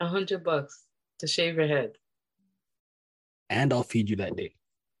$100 to shave your head. And I'll feed you that day.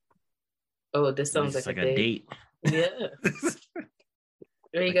 Oh, this sounds It's like like a date. Yeah.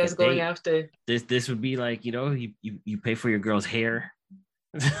 Where are you guys going after? This would be like, you pay for your girl's hair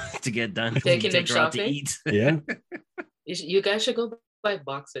to get done. Taking them her out to shopping? eat. Yeah. You guys should go buy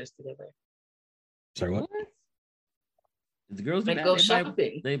boxers together. Sorry, what? The girls do Like that. go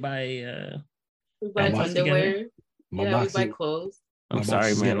shopping. They buy We buy boxes underwear. My Yeah, we buy clothes. I'm my sorry,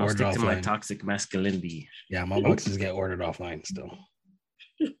 boxes man. get I'll ordered stick to my offline. toxic masculinity. Yeah, my boxes get ordered offline still.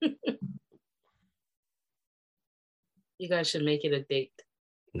 You guys should make it a date.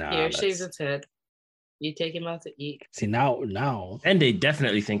 Nah, Here, shaves his head. You take him out to eat. See, now. And they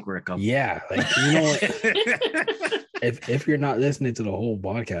definitely think we're a couple. Yeah, like, you know what? if you're not listening to the whole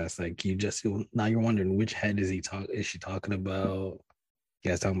podcast, like now you're wondering which head is she talking about? You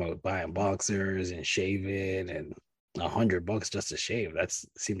guys talking about buying boxers and shaving and $100 just to shave.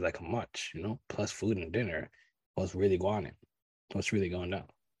 Seems like a much, plus food and dinner. What's really going on? What's really going down?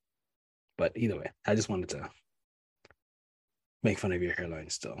 But either way, I just wanted to make fun of your hairline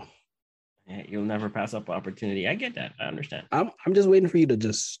still. Yeah, you'll never pass up an opportunity. I get that. I understand. I'm just waiting for you to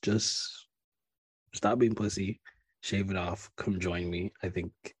just stop being pussy, shave it off, come join me. I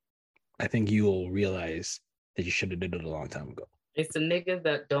think you will realize that you should have did it a long time ago. It's the niggas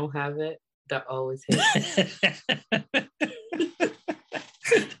that don't have it that always hit.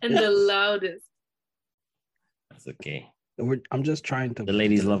 And the loudest. That's okay. I'm just trying to. The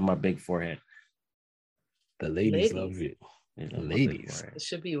ladies love my big forehead. The ladies love you. Ladies. It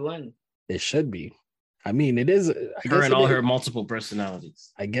should be one. It should be. I mean, it is. Her and all her multiple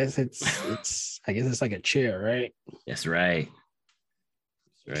personalities. I guess it's like a chair, right? That's right.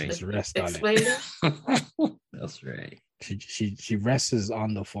 That's right. Just rest on it. That's right. She rests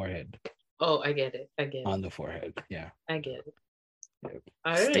on the forehead. Oh, I get it. On the forehead, yeah. I get it. Yep.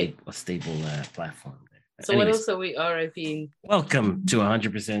 All right. A stable platform there. So anyways, what else are we RIPing? Welcome to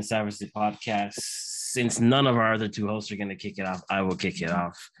 100% Savagely Podcast. Since none of our other two hosts are going to kick it off, I will kick it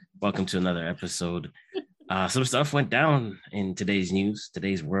off. Welcome to another episode. Some stuff went down in today's news,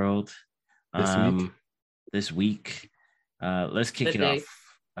 today's world. This week. Let's kick it off.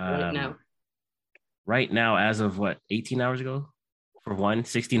 Right now. Right now, as of 18 hours ago for one,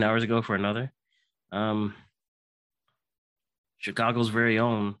 16 hours ago for another. Chicago's very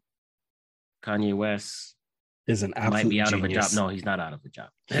own Kanye West is an absolute might be out genius. of a job. No, he's not out of a job.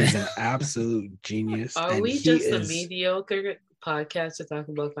 He's an absolute genius. Are we just a mediocre podcast to talk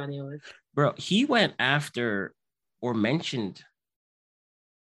about Kanye West? Bro, he went after or mentioned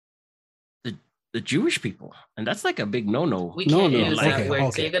the Jewish people, and that's like a big no-no. We can't use that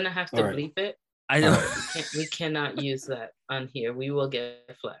word, so you're gonna have to bleep it. I know. We cannot use that on here. We will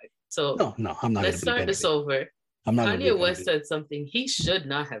get flagged. So no, I'm not. Let's start this over. Kanye West said something he should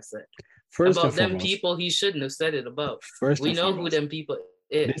not have said. About them people he shouldn't have said it about. We know who them people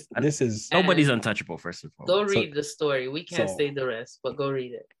is. This is nobody's untouchable. First and foremost, go read the story. We can't say the rest, but go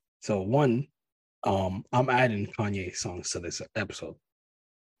read it. So one, I'm adding Kanye songs to this episode.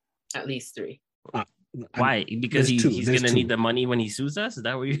 At least 3. Why? Because he's gonna need the money when he sues us? Is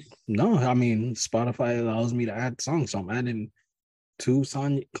that what you? No, I mean Spotify allows me to add songs, so I'm adding 2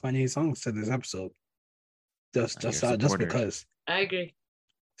 Kanye songs to this episode. Just because. I agree.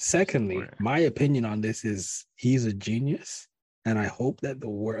 Secondly, my opinion on this is he's a genius, and I hope that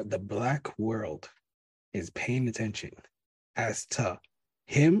the black world is paying attention as to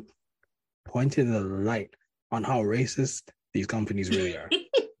him pointing the light on how racist these companies really are.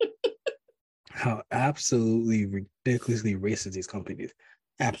 How absolutely ridiculously racist these companies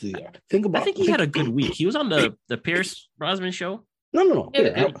absolutely are. I think he had a good week. He was on the Pierce Brosnan show. No.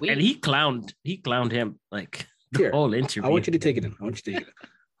 And he clowned him like the whole interview. I want you to take it in.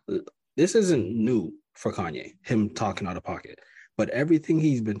 This isn't new for Kanye, him talking out of pocket. But everything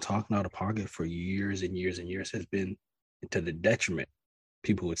he's been talking out of pocket for years and years and years has been to the detriment,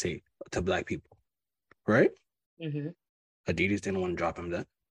 people would say, to black people. Right? Mm-hmm. Adidas didn't want to drop him that.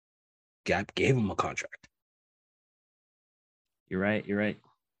 Gap gave him a contract. You're right.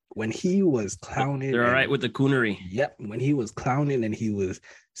 When he was clowning, they're all right with the coonery. Yep. When he was clowning and he was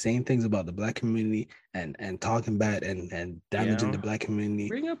saying things about the black community and talking bad and damaging the black community.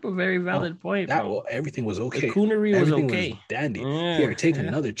 Bring up a very valid point. Everything was okay. The coonery was okay. Was dandy. Here, take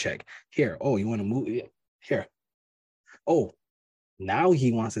another check. Here. Oh, you want to move? Here. Oh, now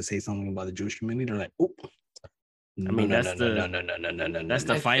he wants to say something about the Jewish community. They're like, oh. I mean, that's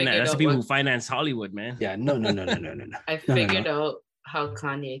the finance. That's the people who finance Hollywood, man. Yeah, no. I figured out how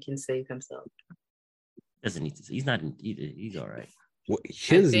Kanye can save himself. Doesn't need to. He's not. He's all right. Well,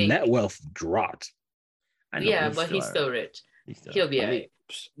 his net wealth dropped. Yeah, but he's still rich. He'll be alright.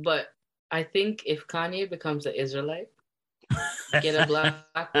 But I think if Kanye becomes an Israelite, get a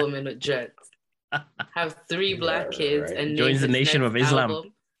black woman with dreads, have 3 black kids, and joins the Nation of Islam.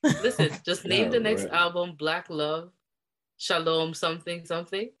 Album. Listen, just name the next album Black Love, Shalom, something.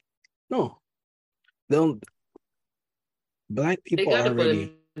 No, they'll. Black people they gotta put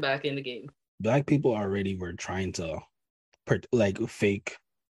him back in the game. Black people already were trying to, fake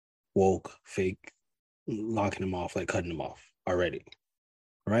woke, fake locking him off, like cutting him off already.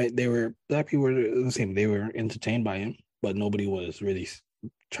 Right? Black people were the same. They were entertained by him, but nobody was really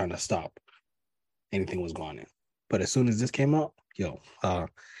trying to stop anything was going on. But as soon as this came out,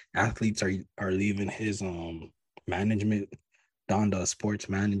 athletes are leaving his management, Donda Sports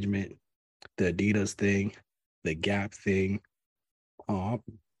Management, the Adidas thing, the Gap thing,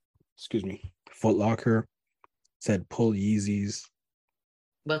 Foot Locker said pull Yeezys.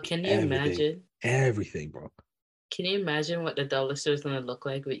 But can you imagine everything, bro? Can you imagine what the dollar store is gonna look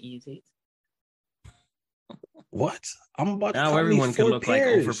like with Yeezys? What? I'm about now to everyone can look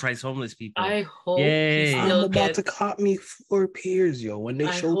pairs. Like overpriced homeless people. I hope I'm about to cop me 4 pairs, yo. When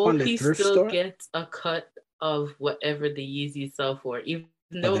they show up on the thrift store, gets a cut of whatever the Yeezys sell for, even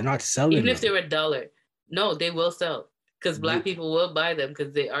though they're not selling. Even if they were $1, no, they will sell because black people will buy them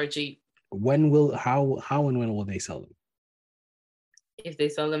because they are cheap. How and when will they sell them? If they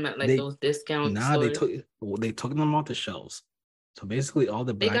sell them at those discount stores. They took them off the shelves. So basically, all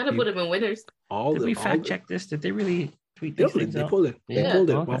the black they gotta put them in winners. Did we fact check this? Did they really tweet these things They pulled it. They pulled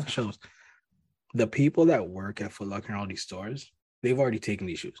it off the shelves. The people that work at Foot Locker and all these stores, they've already taken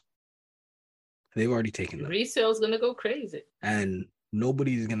these shoes. They've already taken them. Resale's gonna go crazy, and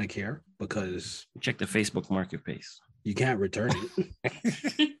nobody's gonna care because check the Facebook Marketplace. You can't return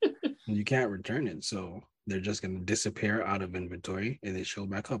it. You can't return it, so they're just gonna disappear out of inventory and they show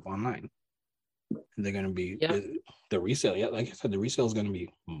back up online. And they're gonna be the resale. Yeah, like I said, the resale is gonna be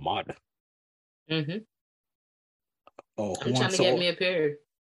mod. Mm-hmm. Oh, I'm trying to get me a pair.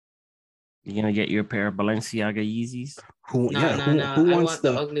 You're gonna get your pair of Balenciaga Yeezys? Who wants I want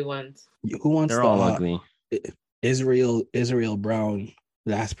the ugly ones? Who wants They're all ugly. Israel Brown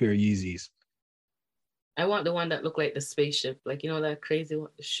last pair of Yeezys. I want the one that look like the spaceship, like that crazy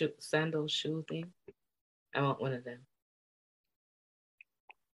sandal shoe thing. I want one of them.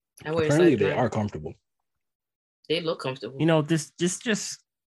 Apparently, they are comfortable. They look comfortable. This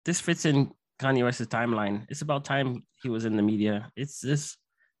fits in Kanye West's timeline. It's about time he was in the media. It's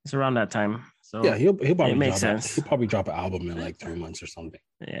around that time. So yeah, he'll probably make sense. He'll probably drop an album in like 3 months or something.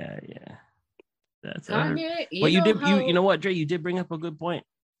 Yeah. That's Kanye. You know what, Dre? You did bring up a good point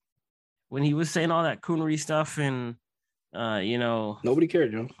when he was saying all that coonery stuff, and nobody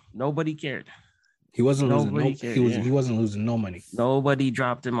cared, Joe. Nobody cared. He wasn't losing. He wasn't losing no money. Nobody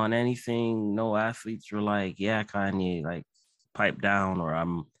dropped him on anything. No athletes were like, "Yeah, Kanye, like pipe down," or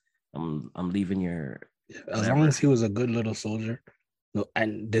 "I'm leaving your." As long as he was a good little soldier. No,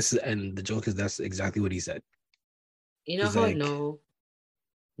 and the joke is that's exactly what he said.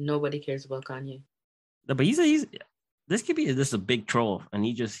 Nobody cares about Kanye. No, but he's this could be just a big troll, and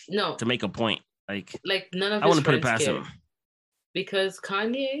he just to make a point. Like none of his I wouldn't put it past him because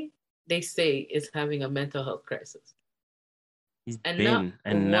Kanye, they say, is having a mental health crisis.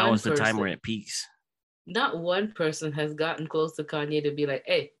 Now is the time where it peaks. Not one person has gotten close to Kanye to be like,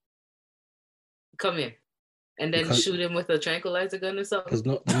 "Hey, come here," and then shoot him with a tranquilizer gun or something.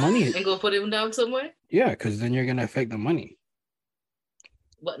 Because the money and go put him down somewhere. Yeah, because then you're gonna affect the money.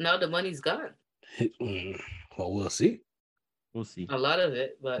 But now the money's gone. Well, we'll see. We'll see. A lot of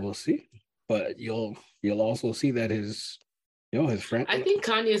it, but we'll see. But you'll also see that his friend. I think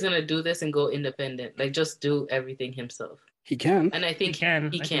Kanye is gonna do this and go independent. Like just do everything himself. He can. And I think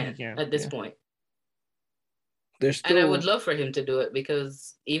he can at this point. And I would love for him to do it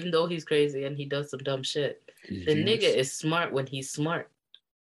because even though he's crazy and he does some dumb shit, the nigga is smart when he's smart.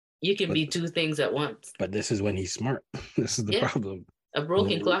 You can be two things at once. But this is when he's smart. This is the problem. A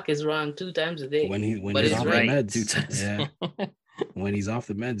broken clock is wrong 2 times a day. When he's off the meds, 2 times. Yeah. When he's off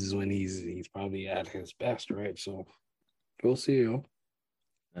the meds is when he's probably at his best, right? So we'll see, yo.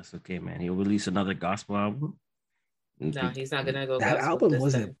 That's okay, man. He'll release another gospel album. No, he's not gonna go. That album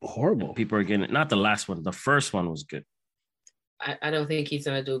wasn't horrible. People are getting it. Not the last one. The first one was good. I don't think he's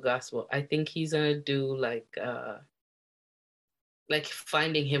gonna do gospel. I think he's gonna do like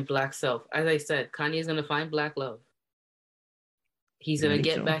finding him black self. As I said, Kanye's gonna find black love. He's gonna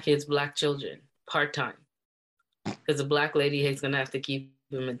get back his black children part-time because the black lady is gonna have to keep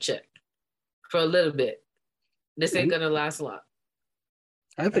him in check for a little bit. This ain't gonna last long.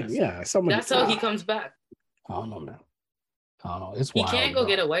 I think, that's how he comes back. I don't know, man. I don't know. It's He wild. can't go bro.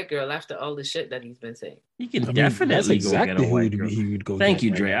 get a white girl after all the shit that he's been saying. He can I mean, definitely that's go exactly get a who white girl. he would go. Thank get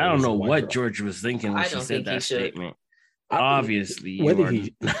you, right Dre. now, I don't is a know white what girl. George was thinking when I she don't said think he that should. statement. I- Obviously, you Whether are.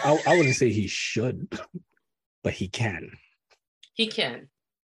 he, I wouldn't say he should, but he can. He can, I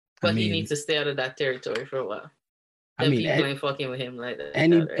but he mean, needs to stay out of that territory for a while. I Then mean, people ain't fucking with him like that.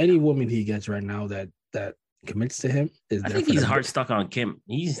 any woman he gets right now that commits to him is I there think for he's the hard stuck on Kim.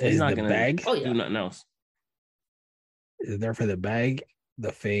 He's is not the gonna bag. Oh yeah, do nothing else. Is there for the bag,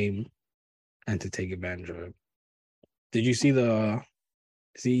 the fame, and to take advantage of him. Did you see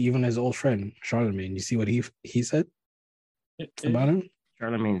even his old friend Charlemagne? You see what he said about him?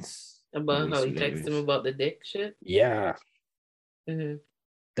 Charlemagne's about how he texted him about the dick shit. Yeah, Mm-hmm.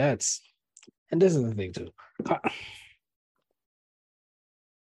 and this is the thing too,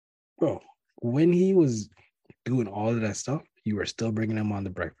 bro. When he was doing all of that stuff, you were still bringing him on the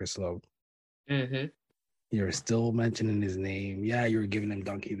Breakfast Club. Mm-hmm. You're still mentioning his name. Yeah, you're giving him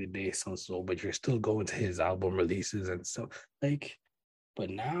Donkey of the Day, so, but you're still going to his album releases and stuff. Like, but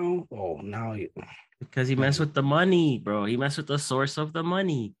now, because he messed with the money, bro. He messed with the source of the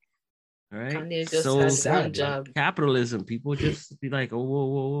money. Right? Kanye just So has sad, one job. Capitalism. People just be like, oh,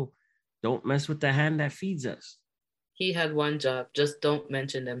 whoa. Don't mess with the hand that feeds us. He had one job. Just don't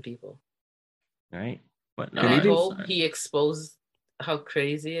mention them people. Right? But no, And I hope he exposed how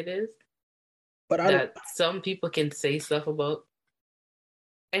crazy it is. but that some people can say stuff about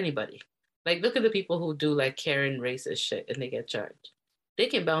anybody. Like, look at the people who do like Karen racist shit and they get charged. They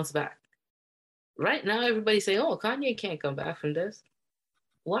can bounce back. Right now, everybody's saying, "Oh, Kanye can't come back from this."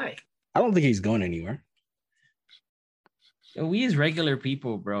 Why? I don't think he's going anywhere. We as regular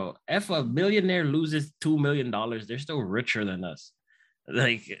people, bro. If a millionaire loses $2 million, they're still richer than us.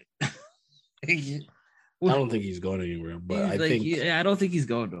 Like, I don't think he's going anywhere. But I don't think he's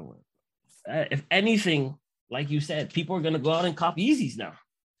going nowhere. If anything, like you said, people are gonna go out and cop Yeezys now,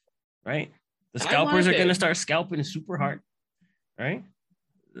 right? The scalpers are gonna start scalping super hard, right?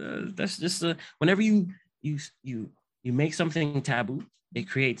 That's just whenever you make something taboo, it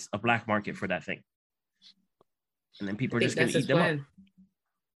creates a black market for that thing, and then people are just gonna eat them up.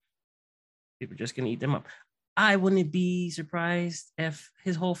 People are just gonna eat them up. I wouldn't be surprised if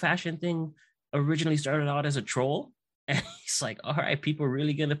his whole fashion thing originally started out as a troll, and he's like, "All right, people are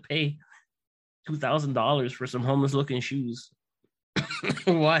really gonna pay $2,000 for some homeless looking shoes."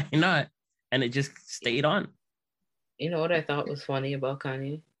 Why not? And it just stayed on. You know what I thought was funny about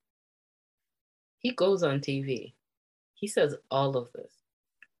Kanye? He goes on TV. He says all of this.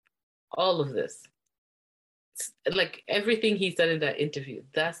 Like everything he said in that interview.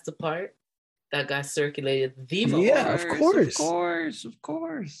 That's the part that got circulated the most. Yeah, of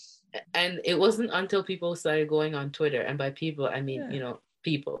course. And it wasn't until people started going on Twitter, and by people I mean,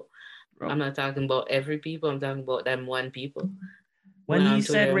 people. Bro. I'm not talking about every people. I'm talking about them one people. When he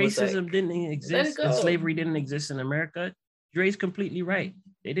said racism didn't exist and slavery didn't exist in America, Dre's completely right.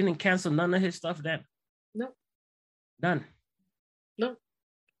 They didn't cancel none of his stuff then. No. None. No.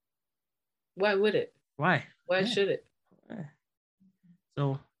 Why would it? Why? Why should it?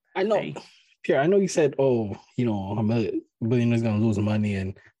 So I know, Pierre, I know you said, a billionaire's gonna lose money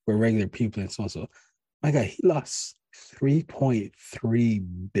and we're regular people and so on. So my God, he lost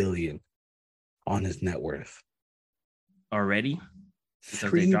 $3.3 billion on his net worth already.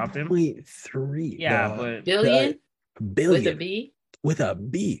 Because they dropped him. 3.3. Yeah, but billion with a B. With a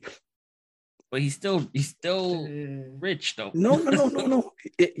B. But he's still rich though. No.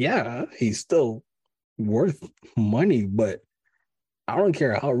 He's still worth money, but I don't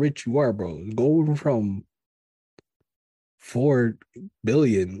care how rich you are, bro. Going from 4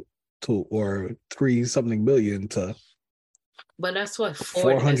 billion or 3-something billion to but that's what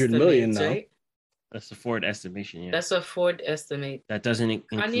 400 million now. Right? That's the Ford estimation, yeah. That's what Ford estimates. That doesn't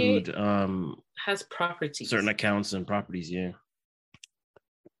include has properties. Certain accounts and properties, yeah.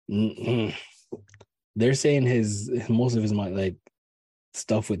 Mm-hmm. They're saying most of his money, like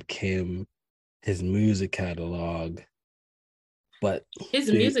stuff with Kim, his music catalog, but his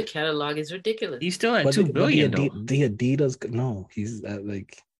music catalog is ridiculous. He's still at $2 billion. The Adidas, no, he's at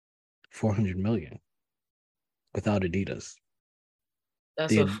like 400 million without Adidas.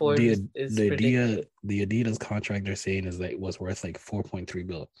 That's what Ford is predicting. The Adidas contract they're saying was worth like 4.3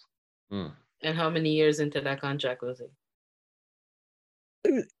 billion. And how many years into that contract was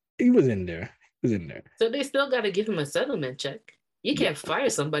it? He was in there. So they still got to give him a settlement check. You can't fire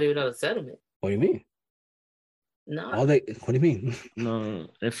somebody without a settlement. What do you mean? No. What do you mean? No,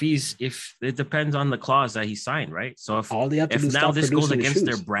 if it depends on the clause that he signed, right? So if now this goes against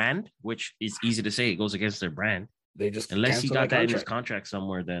their brand, which is easy to say, it goes against their brand. They just unless he got that in his contract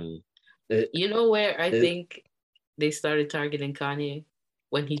somewhere, then you know where I think they started targeting Kanye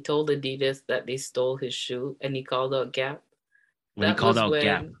when he told Adidas that they stole his shoe and he called out Gap. When he called out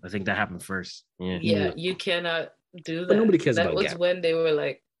Gap, I think that happened first. Yeah, you cannot do that. But nobody cares about Gap. That was when they were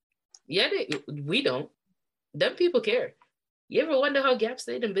like, yeah, we don't. Them people care. You ever wonder how Gap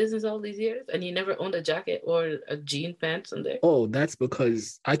stayed in business all these years and you never owned a jacket or a jean pants in there? Oh, that's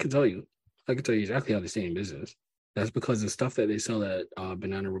because I can tell you exactly how they stay in business. That's because the stuff that they sell at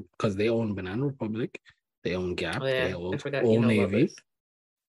Banana, because they own Banana Republic, they own Gap, they own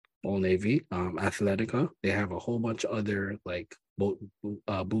Old Navy, Athletica. They have a whole bunch of other like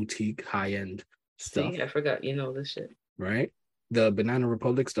boutique high end stuff. See, I forgot you know this shit. Right, the Banana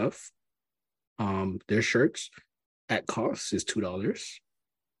Republic stuff. Their shirts at cost is $2.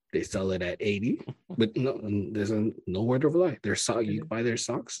 They sell it at $80, but no, there's no word of a lie. Their sock, you buy their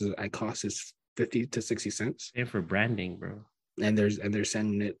socks at cost is 50 to 60 cents. Pay for branding, bro. And they're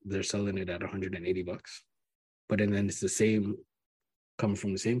selling it at $180. But then it's the same, coming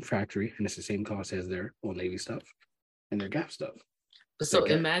from the same factory, and it's the same cost as their Old Navy stuff and their Gap stuff. So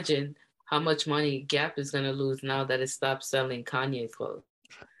imagine how much money Gap is gonna lose now that it stopped selling Kanye clothes.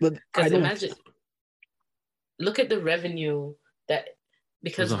 Because imagine, look at the revenue that,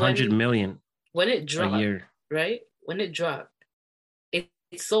 because it was 100 million when it dropped, a year. Right? When it dropped, it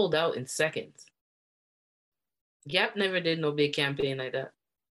sold out in seconds. Gap never did no big campaign like that.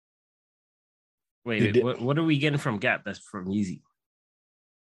 Wait, what are we getting from Gap? That's from Yeezy.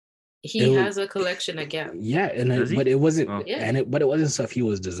 He has a collection at Gap. Yeah, but it wasn't, but it wasn't stuff he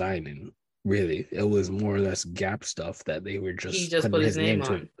was designing. Really, it was more or less Gap stuff that they were just. He just put his name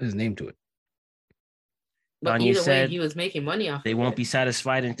to it. But Kanye either said way, he was making money off. They won't be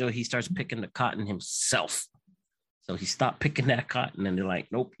satisfied until he starts picking the cotton himself. So he stopped picking that cotton, and they're like,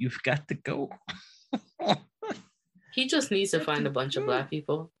 "Nope, you've got to go." He just needs to find a bunch of Black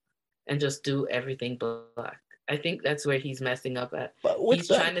people and just do everything Black. I think that's where he's messing up at. He's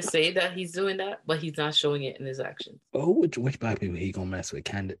trying to say that he's doing that, but he's not showing it in his actions. Oh, which Black people he gonna mess with?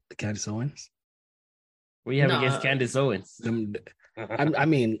 Candace Owens? What do you have against Candace Owens? I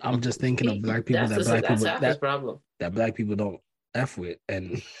mean, I'm just thinking of Black people that Black people don't F with,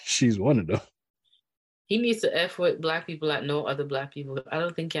 and she's one of them. He needs to F with Black people like no other Black people. I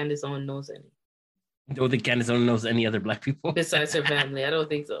don't think Candace Owens knows any. You don't think Candace Owens knows any other Black people? Besides her family, I don't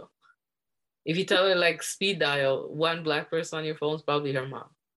think so. If you tell her like speed dial one Black person on your phone is probably her mom.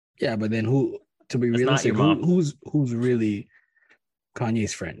 Yeah, but then who? To be realistic, who's really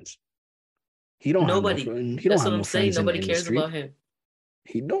Kanye's friends? He don't. Nobody. Have no, he don't have no friends. Nobody cares about him.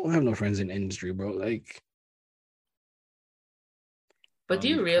 He don't have no friends in the industry, bro. Like. But do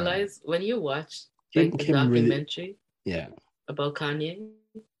you realize when you watch like the documentary about Kanye,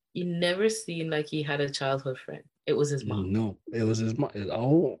 you never seen like he had a childhood friend. It was his mom. No, it was his mom.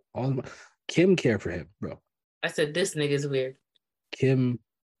 All Kim cared for him, bro. I said this nigga's weird. Kim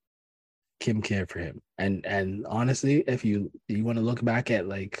cared for him, and honestly, if you want to look back at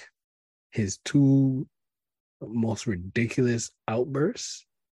like his two most ridiculous outbursts,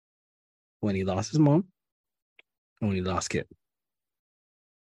 when he lost his mom and when he lost Kim.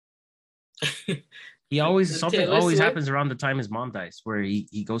 Something always happens around the time his mom dies, where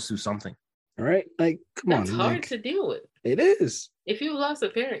he goes through something. All right, like come on, it's hard to deal with. It is. If you lost a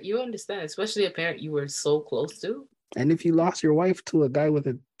parent, you understand, especially a parent you were so close to. And if you lost your wife to a guy with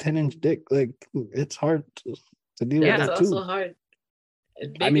a 10-inch dick, like it's hard to deal with that too. Yeah, it's also hard.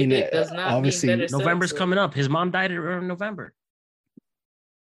 I mean, does not obviously, November's coming up. His mom died in November.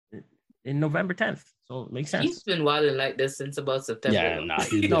 In November 10th. So it makes sense. He's been wilding like this since about September.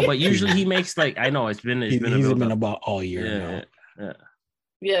 Yeah, no, but usually he makes like, I know he's been about all year now.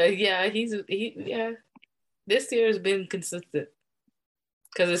 Yeah. He this year has been consistent.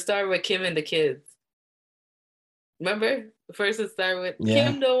 Because it started with Kim and the kids. Remember? First it started with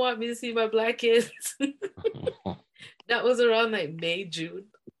Kim don't want me to see my Black kids. That was around like May, June.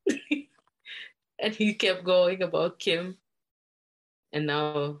 And he kept going about Kim. And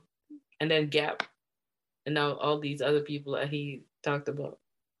then Gap. And now all these other people that he talked about.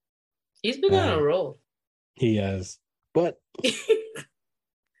 He's been on a roll. He has. But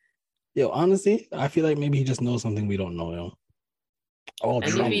yo, honestly, I feel like maybe he just knows something we don't know, yo.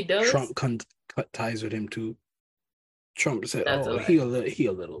 Trump cut ties with him too. Trump said, he a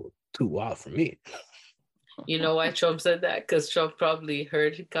little too wild for me. You know why Trump said that? Because Trump probably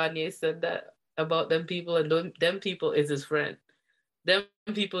heard Kanye said that about them people, and them people is his friend. Them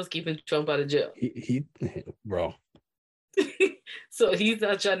people is keeping Trump out of jail. He bro. So he's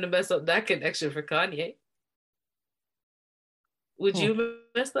not trying to mess up that connection for Kanye. Would you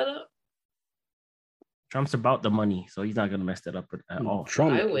mess that up? Trump's about the money, so he's not gonna mess that up at all.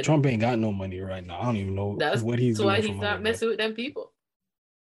 Trump ain't got no money right now. I don't even know what he's doing. That's why he's not messing with them people.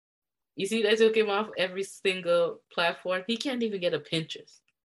 You see, they took him off every single platform. He can't even get a Pinterest.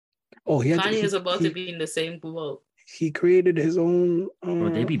 Oh, Kanye is about to be in the same boat. He created his own.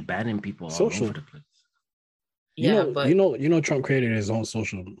 Bro, they be banning people social. All over the place. But you know, Trump created his own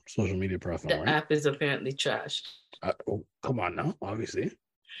social media platform. The app is apparently trash. Come on now, obviously.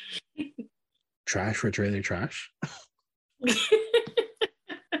 Trash for trailer trash.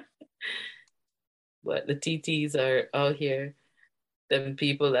 But the TTs are out here. Them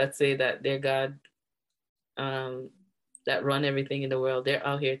people that say that they're God, that run everything in the world, they're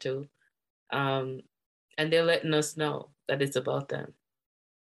out here too. And they're letting us know that it's about them.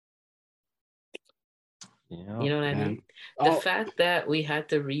 Yeah, you know what I mean? The fact that we had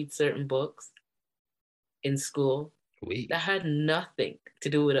to read certain books in school that had nothing to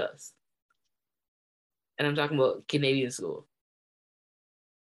do with us. And I'm talking about Canadian school.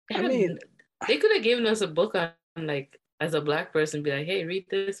 They could have given us a book on, like, as a Black person, be like, hey, read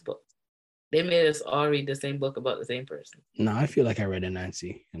this book. They made us all read the same book about the same person. No, I feel like I read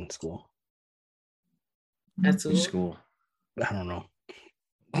Anansi in school. At school? School. I don't know.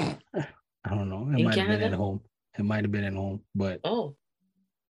 It might have been at home. It might have been at home, but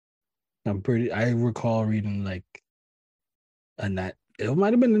I recall reading like it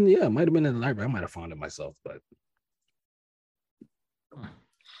might have been in the library. I might have found it myself, but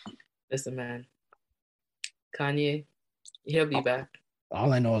listen, man, Kanye, he'll be back.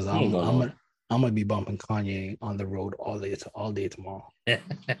 All I know is I'm gonna be bumping Kanye on the road all day tomorrow.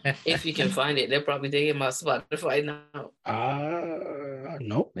 If you can find it, they'll probably take him off Spotify now.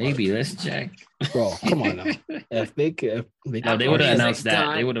 Nope. Maybe let's check. Bro, come on now. If they would have announced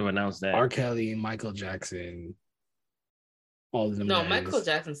that. They would have announced that. R. Kelly, Michael Jackson, all of them. No, Michael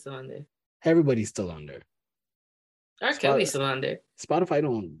Jackson's still on there. Everybody's still on there. R. Kelly's still on there. Spotify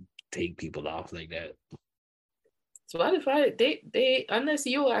don't take people off like that. Spotify, they unless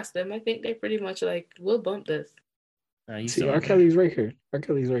you ask them, I think they pretty much like, we'll bump this. See, R. Kelly's right here.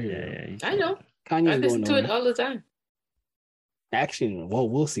 Yeah, I know. Kanye's I listen to it all the time. Actually, well,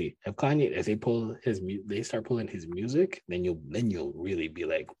 we'll see. If they start pulling his music, then you'll really be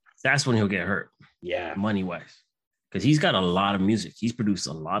like, that's when he'll get hurt. Yeah, money wise, because he's got a lot of music. He's produced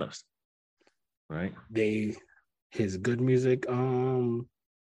a lot of stuff, right? His good music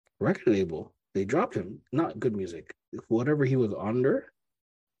record label, they dropped him. Not good music, whatever he was under.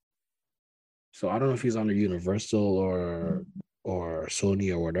 So I don't know if he's under Universal or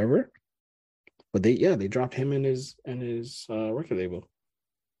Sony or whatever. But they dropped him and his record label,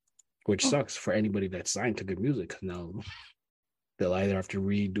 which sucks for anybody that's signed to good music. Now they'll either have to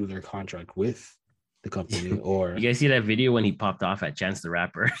redo their contract with the company or. You guys see that video when he popped off at Chance the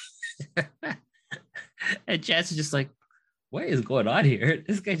Rapper? And Chance is just like, what is going on here?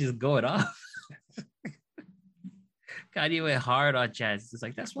 This guy just going off. Kanye went hard on Chance. It's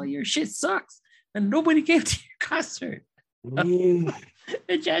like, that's why your shit sucks. And nobody came to your concert. And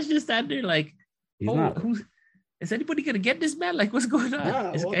Chance just sat there like, is anybody gonna get this man? Like, what's going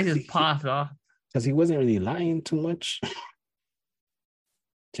on? This guy just popped off because he wasn't really lying too much.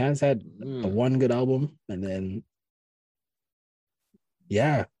 Chance had one good album, and then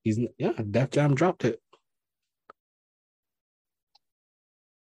Def Jam dropped it.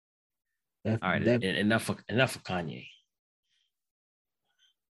 All right, enough for Kanye.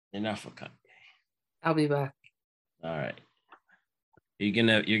 Enough for Kanye. I'll be back. All right,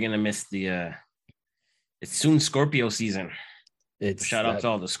 you're gonna miss the. It's soon Scorpio season. Shout out to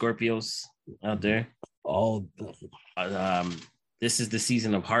all the Scorpios out there. This is the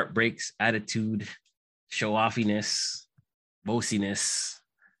season of heartbreaks, attitude, show offiness, bossiness,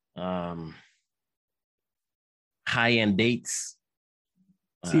 high end dates.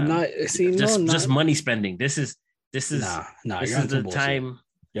 Just money spending. This is the time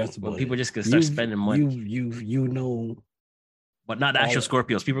when people just gonna start spending money. But not actual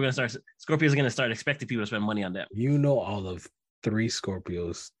Scorpios. Scorpios are gonna start expecting people to spend money on them. You know, all of 3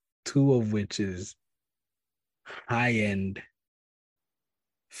 Scorpios, 2 of which is high-end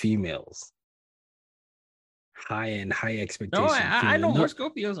females. High expectations. No, I know more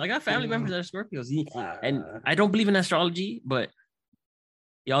Scorpios. I got family members that are Scorpios. And I don't believe in astrology, but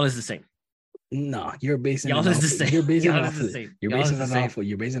y'all is the same. No, you're basing y'all is the same. You're basing it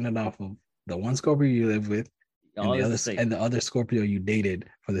off of the one Scorpio you live with. And the other Scorpio you dated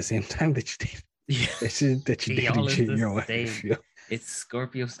for the same time that you dated. Yeah. that you dated your wife. Yeah. It's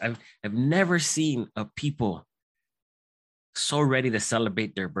Scorpios. I've never seen a people so ready to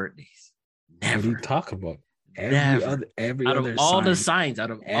celebrate their birthdays. Never. What are you talking about? every out of other all sign, the signs,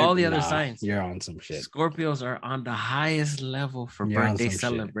 out of all the other nah, signs, you're on some shit. Scorpios are on the highest level for You're on birthday some shit.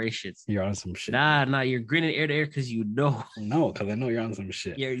 celebrations. You're on some shit. Nah, you're grinning ear to ear because you know. No, because I know you're on some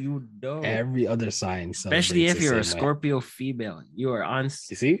shit. Yeah, you know. Every other sign, Especially if celebrates the you're a same way. Scorpio female, you are on. You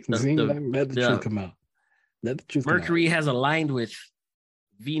see, let the the truth come out. Let the truth come out. Mercury has aligned with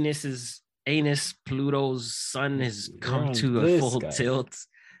Venus's anus. Pluto's sun has come to a full tilt.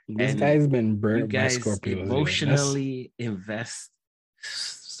 This and guy's been burnt You by guys Scorpios. emotionally invest,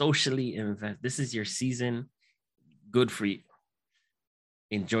 socially invest. This is your season. Good for you.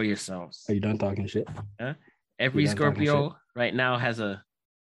 Enjoy yourselves. Are you done talking shit? Every Scorpio right now has a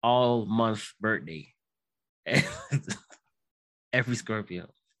all month birthday. Every Scorpio.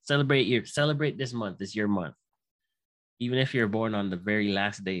 Celebrate this month. It's your month. Even if you're born on the very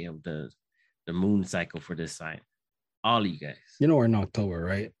last day of the moon cycle for this sign. All you guys. You know we're in October,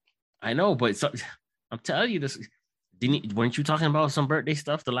 right? I know, but I'm telling you this. Weren't you talking about some birthday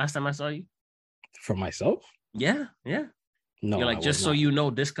stuff the last time I saw you? For myself? Yeah. No. You're like, just so you know,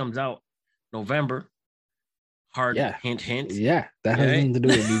 this comes out November. Hard hint. Yeah, that has nothing to do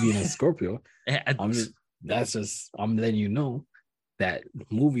with me being a Scorpio. I'm letting you know that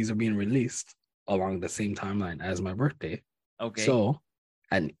movies are being released along the same timeline as my birthday. Okay. So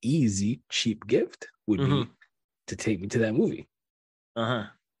an easy, cheap gift would be to take me to that movie.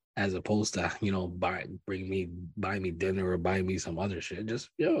 As opposed to, buy me dinner or buy me some other shit.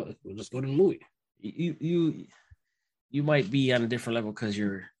 We'll just go to the movie. You might be on a different level because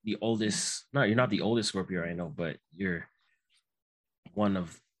you're the oldest. No, you're not the oldest Scorpio I know, but you're one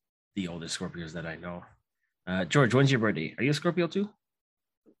of the oldest Scorpios that I know. George, when's your birthday? Are you a Scorpio too?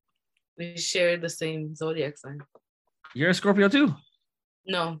 We share the same zodiac sign. You're a Scorpio too?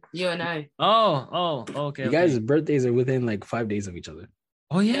 No, you and I. Oh, okay. You guys' birthdays are within like 5 days of each other.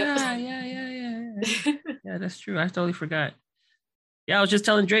 Oh yeah. Yeah, that's true. I totally forgot. Yeah, I was just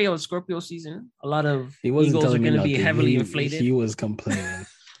telling Dre, it's Scorpio season. A lot of egos are going to be heavily inflated. He was complaining.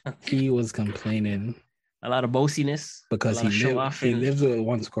 A lot of bossiness. Because he lives with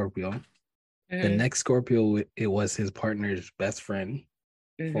one Scorpio. The next Scorpio, it was his partner's best friend.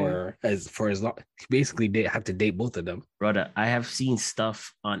 For as long, basically they have to date both of them. Brother, I have seen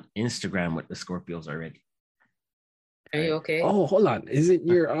stuff on Instagram with the Scorpios already. Are you okay? Oh, hold on. Isn't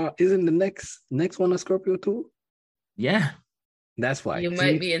the next one a Scorpio too? Yeah. That's why. You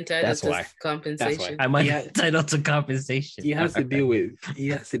might be entitled to compensation. I might be entitled to compensation. He has to deal with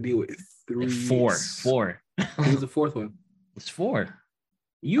 3. Four. Who's the fourth one? It's 4.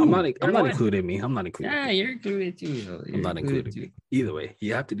 I'm not including me. I'm not including. Yeah, you're included too. I'm not including you. Either way,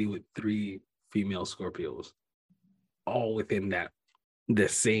 you have to deal with 3 female Scorpios, all within the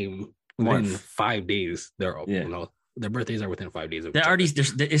same within 5 days. Their birthdays are within 5 days of they're already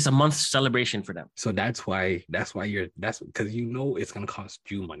it's a month celebration for them. So that's why that's because it's gonna cost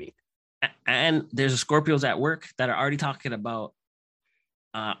you money. And there's Scorpios at work that are already talking about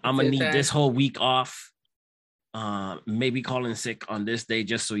I'm gonna need this whole week off. Maybe calling sick on this day,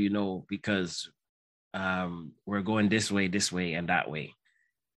 just so you know, because we're going this way, and that way.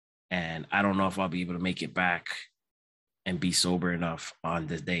 And I don't know if I'll be able to make it back and be sober enough on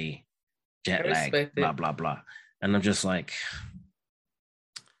this day. Jet lag, blah, blah, blah. And I'm just like,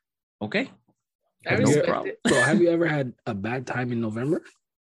 okay. I respect it. Bro, have you ever had a bad time in November?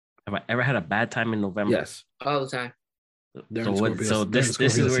 Have I ever had a bad time in November? Yes. All the time. So this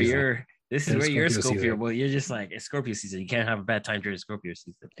is where you're... This is where you're Scorpio, but you're just like, it's Scorpio season. You can't have a bad time during Scorpio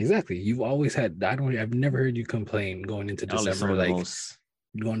season. Exactly. You've always had. I've never heard you complain going into December.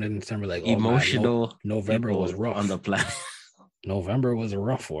 Going into December, like emotional. November was rough on the planet. November was a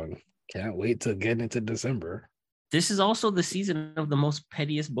rough one. Can't wait to get into December. This is also the season of the most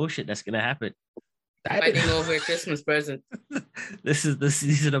pettiest bullshit that's gonna happen. Fighting over a Christmas present. This is the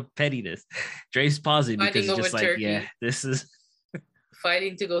season of pettiness. Dre's pausing because it's just like, turkey. Yeah, this is.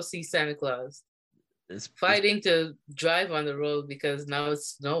 Fighting to go see Santa Claus. Fighting to drive on the road because now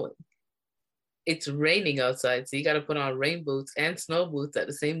it's snowing. It's raining outside, so you got to put on rain boots and snow boots at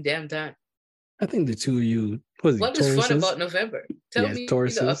the same damn time. I think the two of you... What is fun about November? Tell me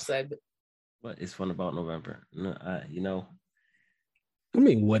the upside. What is fun about November? No, I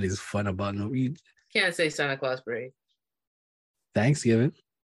mean, what is fun about November? Can't say Santa Claus parade. Thanksgiving.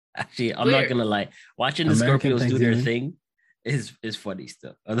 Actually, I'm not going to lie. Watching the Scorpios do their thing is funny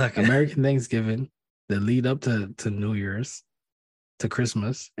still. American Thanksgiving, the lead up to New Year's, to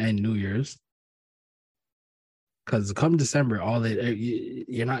Christmas and New Year's. Because come December,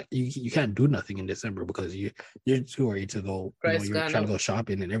 you can't do nothing in December because you're too early to go. You're trying to go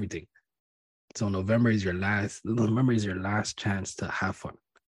shopping and everything. So November is your last chance to have fun.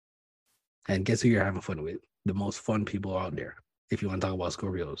 And guess who you're having fun with? the most fun people out there. If you want to talk about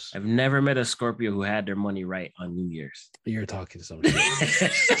Scorpios, I've never met a Scorpio who had their money right on New Year's. you're talking some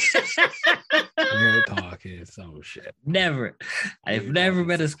shit. You're talking some shit. Never. I've You're never talking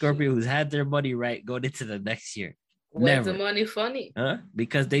met a some Scorpio shit. who's had their money right going into the next year. Where's Never. the money funny? Huh?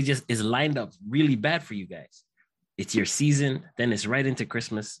 Because they just is lined up really bad for you guys. It's your season, then it's right into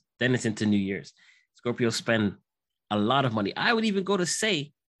Christmas, then it's into New Year's. Scorpios spend a lot of money. I would even go to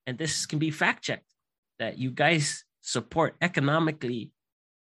say, and this can be fact checked, that you guys support economically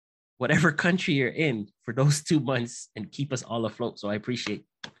whatever country you're in for those 2 months and keep us all afloat. So I appreciate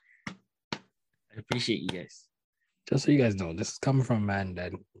you guys. Just so you guys know, this is coming from a man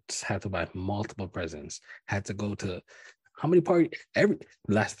that just had to buy multiple presents. Had to go to how many parties? Every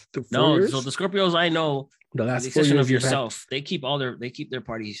last 4 years. So the Scorpios I know, The with last the 4 exception years of you've had- yourself, they keep their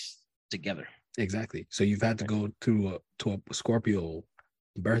parties together. exactly. So you've had to go to a Scorpio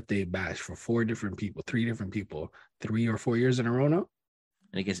birthday bash for 4 different people, 3 different people, 3 or 4 years in a row now,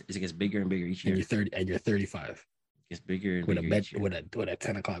 And it gets bigger and bigger each year. and you're 30 and you're 35 It gets bigger and with a bigger bed each year. with a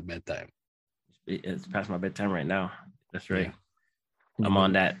 10 o'clock bedtime. It's past my bedtime right now. That's right. Yeah. I'm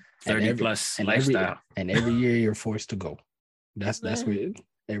on that 30 every- plus and lifestyle. every year you're forced to go. That's where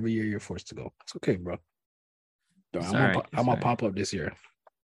every year you're forced to go. It's okay, bro. It's I'm all right. gonna It's all pop up this year.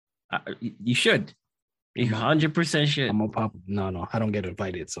 You should. You 100% should. I'm gonna pop. No, I don't get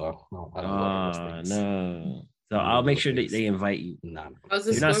invited, so no, I don't go to those things. No. So I don't I'll go make to sure those that they things. invite you. Nah. How's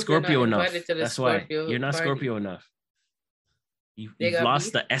the You're not Scorpio enough. invited to the That's why Scorpio you're not party? Scorpio enough. They You've got lost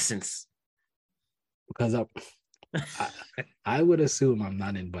beef? the essence. Because I would assume I'm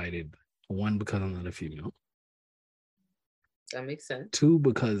not invited. 1, because I'm not a female. That makes sense. 2,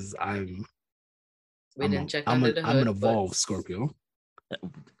 because We didn't check I'm under the hood. an but evolved Scorpio.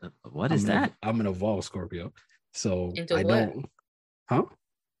 What is that? I'm an evolved Scorpio. So Into I what? don't. Huh?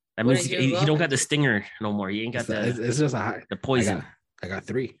 That What means did you he don't evolve got the into? stinger no more. He ain't got It's just a high. the poison. I got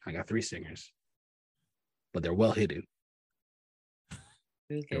 3. I got 3 singers, but they're well hidden.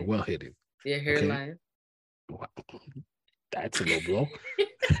 Okay. They're well hidden. Your hairline. Wow. That's a low blow.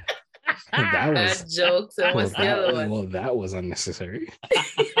 That Bad was jokes. And what's the other one? well, that was unnecessary.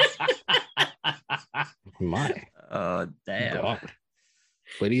 My Oh damn. God.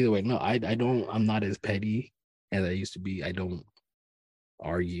 But either way, no, I'm not as petty as I used to be. I don't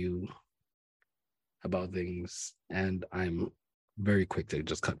argue about things, and I'm very quick to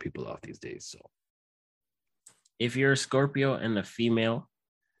just cut people off these days. So If you're a Scorpio and a female,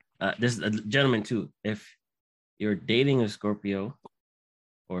 this is a gentleman too. If you're dating a Scorpio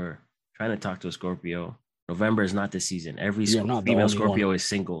or trying to talk to a Scorpio, November is not the season. Every You're not the female only Scorpio one. is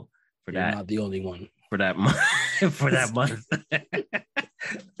single for you're that not the only one. for that month. For that month.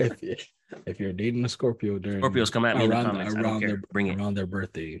 If you're dating a Scorpio during Scorpios, come at me in the around, comments. I don't around care. their Bring it. around their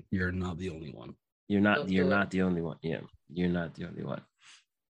birthday, you're not the only one. You're Don't do not it. the only one. Yeah, you're not the only one.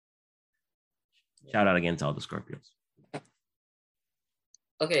 Shout out again to all the Scorpios.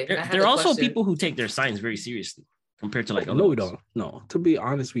 Okay. I There have are a also question. people who take their signs very seriously compared to like other No, we ones. don't. No, to be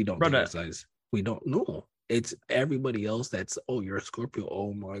honest, we don't. Brother. Criticize. We don't. No, it's everybody else that's. Oh, you're a Scorpio.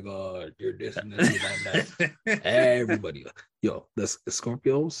 Oh my God, you're this and this and that. Everybody, yo, the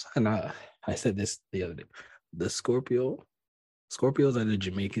Scorpios, and I said this the other day. The Scorpios are the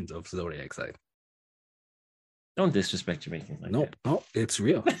Jamaicans of zodiac sign. Don't disrespect Jamaicans like that. No, it's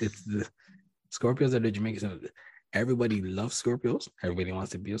real. It's the Scorpios are the Jamaicans. Everybody loves Scorpios. Everybody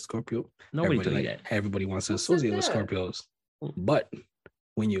wants to be a Scorpio. Nobody everybody, told you that. everybody wants to Who said associate with that? Scorpios. But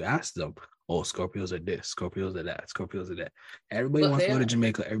when you ask them, oh, Scorpios are this, Scorpios are that, Scorpios are that. Everybody But wants to they go to are.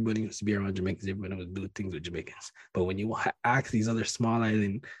 Jamaica. Everybody wants to be around Jamaicans. Everybody wants to do things with Jamaicans. But when you ask these other small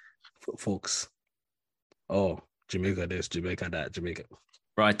island folks, oh, Jamaica this, Jamaica that, Jamaica.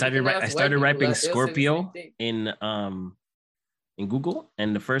 Bro, I You can ask white started people writing that, they'll say the Scorpio same thing. in Google,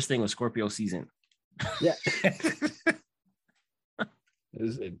 and the first thing was Scorpio season. Yeah.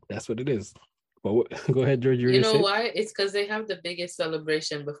 That's what it is. But go ahead, George. You know why? It's because they have the biggest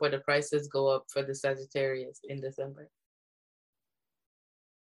celebration before the prices go up for the Sagittarius in December.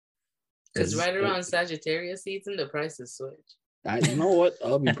 Because right around Sagittarius season, the prices switch. You know what?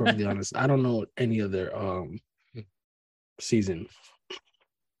 I'll be perfectly honest. I don't know any other season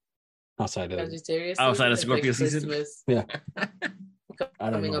outside of Sagittarius Outside of season, it's Scorpio season? Christmas, yeah. I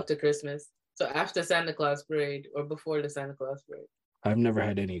don't coming know. up to Christmas. So after Santa Claus parade or before the Santa Claus parade. I've never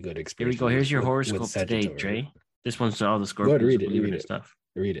had any good Here experience. we go. Here's your with horoscope today, Sagittarius. Dre. This one's to all the Go ahead, Scorpios read who it, believe read in it. this stuff.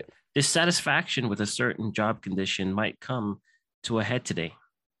 Read it. Dissatisfaction with a certain job condition might come to a head today.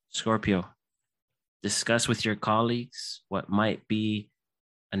 Scorpio, discuss with your colleagues what might be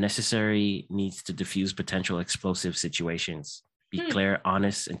a necessary needs to diffuse potential explosive situations. Be clear,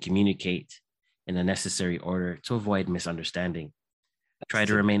 honest, and communicate in a necessary order to avoid misunderstanding. Try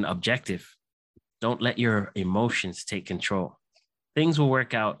to remain objective. Don't let your emotions take control. Things will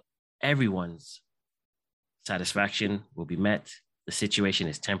work out. Everyone's satisfaction will be met. The situation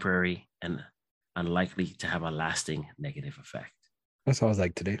is temporary and unlikely to have a lasting negative effect. That sounds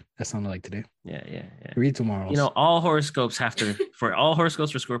like today. That sounded like today. Yeah. Read tomorrow. You know, all horoscopes for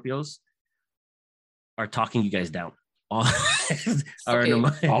Scorpios are talking you guys down. All Okay.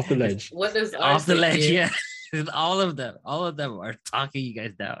 Off the ledge. What does off the say ledge, here? yeah. All of them are talking you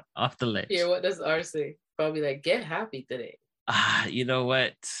guys down off the ledge. Here, what does R say? Probably like, get happy today. You know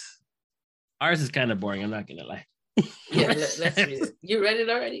what? Ours is kind of boring. I'm not gonna lie. Yeah, let's read it. You read it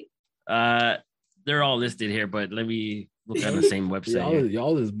already? They're all listed here, but let me look on the same website.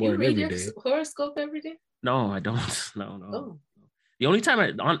 Y'all is You bored read every your day. horoscope every day? No, I don't. No. Oh. The only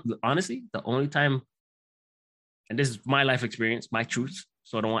time honestly, the only time, and this is my life experience, my truth.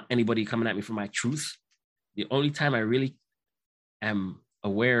 So I don't want anybody coming at me for my truth. The only time I really am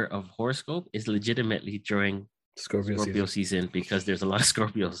aware of horoscope is legitimately during Scorpio season because there's a lot of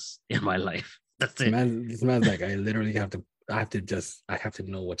Scorpios in my life. That's it. This man's like, I have to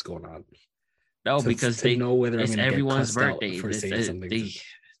know what's going on. No, because they know whether it's everyone's birthday. For saying something.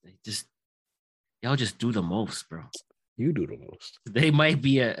 Y'all just do the most, bro. You do the most. They might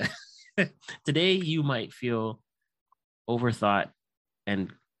be today you might feel overthought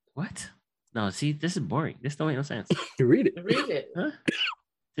and what? No, see, this is boring. This don't make no sense. Read it. Read it. Huh?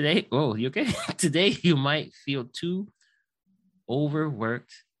 Today, you okay? Today you might feel too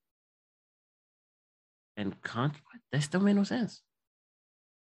overworked and this don't make no sense.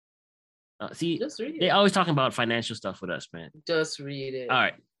 See, Just read it. they always talking about financial stuff with us, man. Just read it. All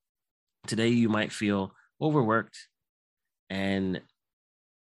right. Today you might feel overworked and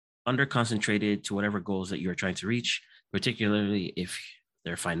under concentrated to whatever goals that you're trying to reach, particularly if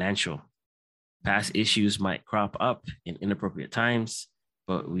they're financial. Past issues might crop up in inappropriate times,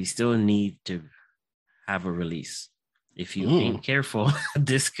 but we still need to have a release. If you ain't careful,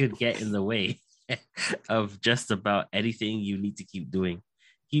 this could get in the way of just about anything you need to keep doing.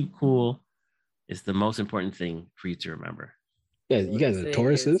 Keep cool is the most important thing for you to remember. Yeah, you guys are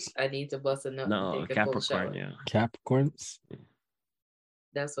Tauruses? I need to bust a nut. No, Capricorn, yeah. Capricorns?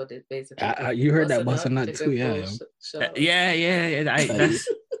 That's what it basically. You heard that bust a nut too, yeah.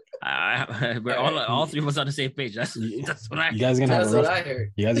 We're all three of us on the same page. That's what I. You guys are gonna have a rough. I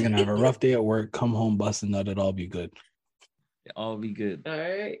heard. You guys are gonna have a rough day at work. Come home, bust a nut. It'll all be good. It'll all be good. All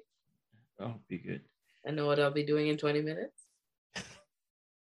right. I'll be good. I know what I'll be doing in 20 minutes.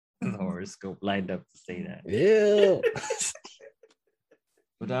 The horoscope lined up to say that. Yeah.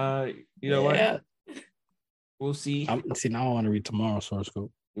 But you know what? We'll see. Now I want to read tomorrow's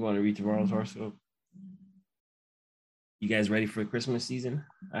horoscope. You want to read tomorrow's horoscope? You guys ready for Christmas season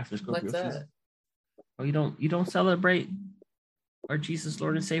after Scorpio season? Oh, you don't celebrate our Jesus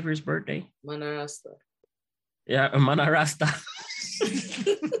Lord and Savior's birthday? Manarasta. Yeah, Manarasta.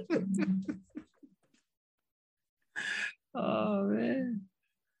 Oh man.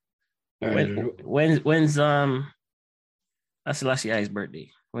 When's Selassie's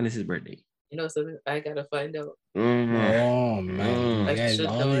birthday? When is his birthday? You know something? I gotta find out. Oh man!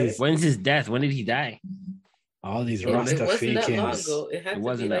 When's his death? When did he die? All these Rasta fakins. It wasn't that long ago. It had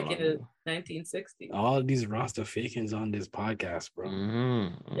to be like in the 1960s. All these Rasta fakins on this podcast, bro.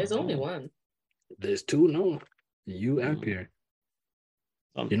 Mm-hmm. There's only one. There's two. No, you and Pierre.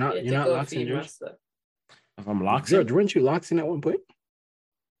 You're not locked in, George. If I'm locked in, George, weren't you locked in at one point?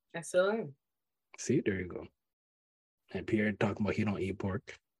 I still am. See, there you go. And Pierre talking about he don't eat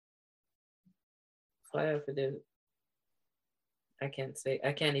pork. Fly off it. I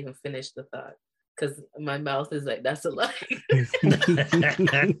can't even finish the thought because my mouth is like, that's a lie.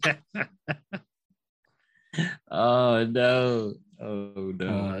 Oh no.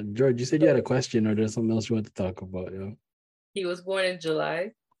 George, you said you had a question or there's something else you want to talk about, yo. He was born in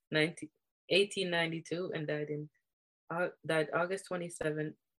July 1892 and died August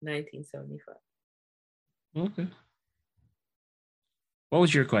 27, 1975. Okay. What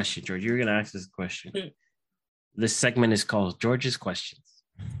was your question, George? You were going to ask this question. This segment is called George's Questions.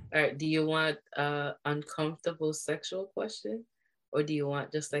 All right. Do you want an uncomfortable sexual question? Or do you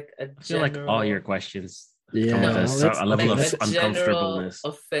want just like a I feel like all your questions come with a level of uncomfortableness.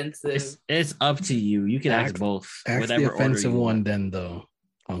 Offensive. It's up to you. You can ask both. Ask the offensive one, then the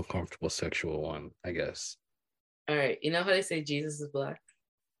uncomfortable sexual one, I guess. All right. You know how they say Jesus is black?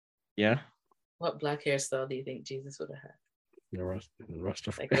 Yeah. What black hairstyle do you think Jesus would have had?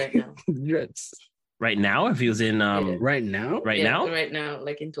 Rasta. Like right now. Yes. Right now, if he was in right now? Right now,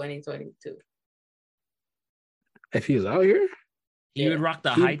 like in 2022. If he was out here? He would rock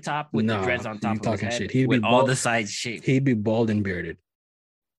the high top with the dreads on top of his head. He'd with be all the sides shaved. He'd be bald and bearded.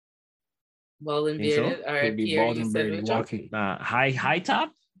 Bald and bearded. So? All right, He'd be Pierre, bald you and said bearded which walking. High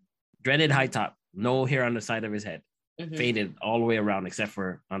top, dreaded high top. No hair on the side of his head. one? Faded all the way around, except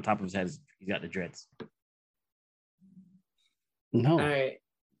for on top of his head, he's got the dreads. No. All right.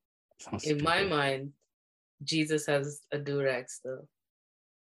 Sounds In my stupid. mind, Jesus has a do-rag still.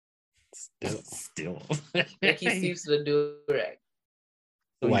 Still. Like he sleeps with a do-rag.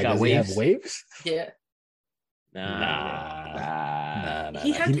 So Why he got does he have waves? Yeah. Nah.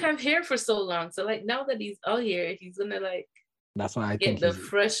 He had to have hair for so long. So like now that he's out here, he's gonna like That's why I get think the he's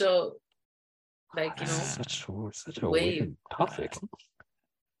fresh out, like you know. such a wave. weird topic.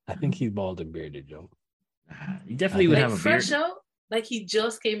 I think he's bald and bearded, Joe. He definitely would Like have a beard. fresh out, like he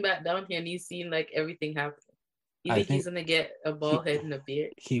just came back down here and he's seen like everything happening. You I think he's think gonna get a bald head and a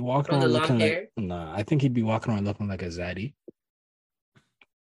beard? He walked From the around long looking hair? like nah. I think he'd be walking around looking like a zaddy.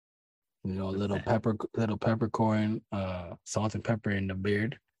 You know, little peppercorn, salt and pepper in the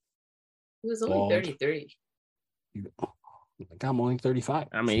beard. He was only Bald. 33. Like I'm only 35.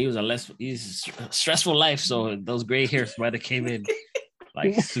 I mean, he's a stressful life, so those gray hairs might have came in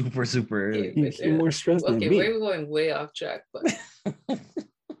like super early. Yeah. He's more stressed than Okay, me. we're going way off track, but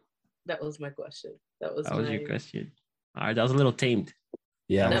that was my question. That was your question. All right, that was a little tamed.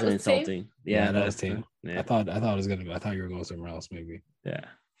 Yeah, That That wasn't was tame? insulting. Yeah, that was tame. Yeah. I thought it was gonna be. I thought you were going somewhere else, maybe. Yeah.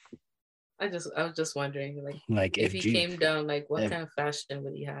 I was just wondering, like, Like if he came down, like, what if- kind of fashion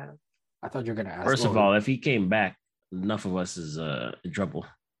would he have? I thought you were gonna ask. First of all, if he came back, enough of us is in trouble.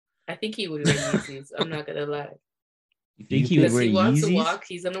 I think he would wear Yeezys. I'm not gonna lie. You think he would Because wear he wants to Yeezys? walk,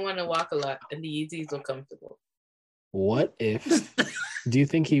 he's gonna want to walk a lot, and the Yeezys are comfortable. what if? do you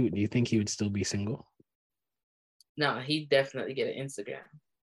think he would still be single? No, he'd definitely get an Instagram.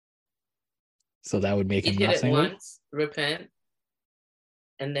 So that would make He'd him hit not it single. once, repent,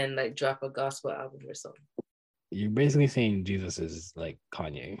 and then like drop a gospel album or something. You're basically saying Jesus is like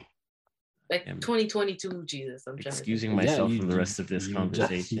Kanye. Like Yeah. 2022 Jesus. I'm trying Excusing to think. myself you- from the rest of this you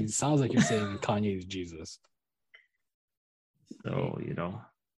conversation. it sounds like you're saying Kanye is Jesus. So,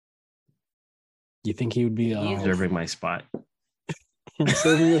 You think he would be reserving my spot.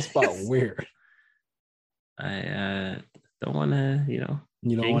 serving the spot where? I don't want to, You don't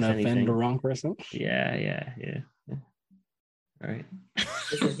jinx want to offend anything. the wrong person? Yeah. All right.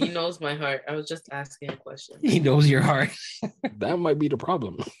 Listen, he knows my heart. I was just asking a question. He knows your heart. That might be the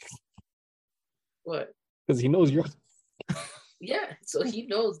problem. What? Because he knows your Yeah, so he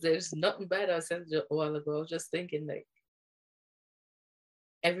knows there's nothing bad I said a while ago. I was just thinking like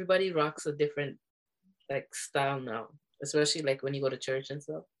everybody rocks a different like style now, especially like when you go to church and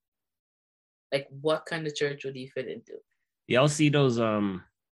stuff. Like what kind of church would he fit into? Y'all see those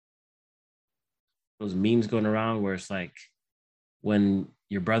memes going around where it's like when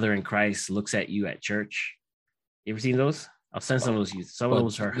your brother in Christ looks at you at church. You ever seen those? I'll send some of those. Some of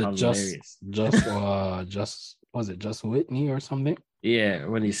those are hilarious. just was it just Whitney or something? Yeah,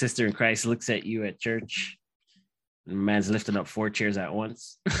 when your sister in Christ looks at you at church, the man's lifting up 4 chairs at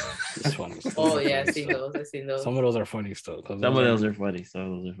once. That's funny. Oh yeah, I've seen those. Some of those are funny still. Some of those are funny.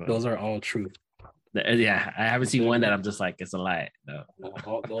 Those are all true. Yeah, I haven't seen one that I'm just like, it's a lie. No.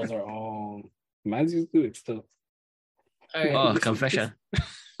 Those are all. Mine's used to it still. All right. Oh, confession.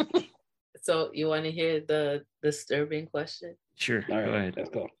 So you want to hear the disturbing question? Sure. All right, Go ahead. let's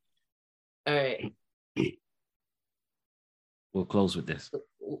go. All right. We'll close with this.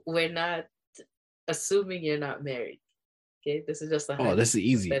 We're not assuming you're not married. Okay, this is just a This is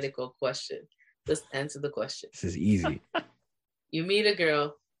easy. hypothetical question. Just answer the question. This is easy. You meet a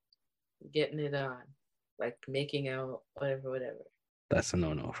girl, getting it on, like making out, whatever. That's a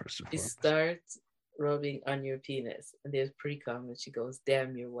no-no, first of She all. starts rubbing on your penis, and there's pre-cum, and she goes,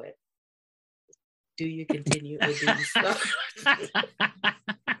 "Damn, you're wet." Do you continue or do you stop?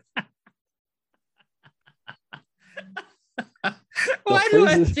 Why do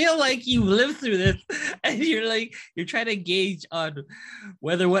I feel like you lived through this and you're trying to gauge on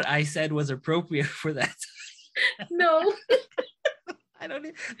whether what I said was appropriate for that? No. I don't.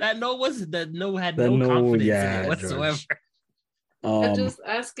 That no had That no no, confidence yeah, in it whatsoever. George. I'm just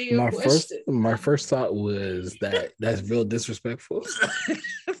asking you a question. My first thought was that's real disrespectful.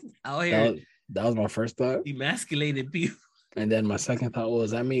 Out here, That was my first thought. emasculated people. And then my second thought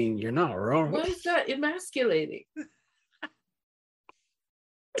was, I mean, you're not wrong. Why is that emasculating?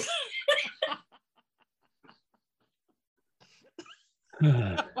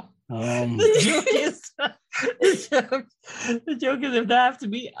 The joke is if that happened to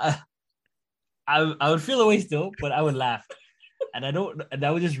me, I would feel away still, but I would laugh, and that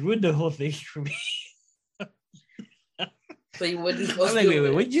would just ruin the whole thing for me. So you wouldn't go I'm like,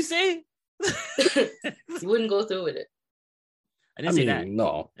 wait, what did you say? You wouldn't go through with it. I didn't say that.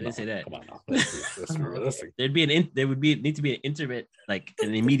 No, I didn't say that. Come on, now. Let's be realistic. There would need to be an intermittent, like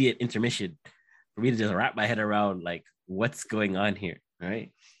an immediate intermission for me to just wrap my head around like what's going on here. All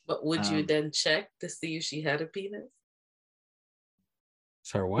right. But would you then check to see if she had a penis?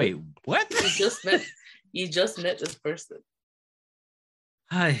 Sorry, what? Wait, what? You just met this person.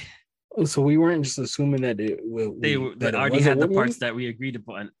 Hi. So we weren't just assuming that they already had the parts that we agreed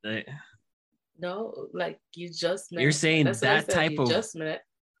upon. No, like you just met. You're saying that type of just met.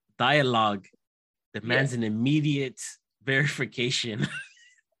 Dialogue demands an immediate verification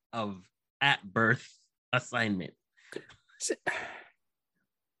of at birth assignment.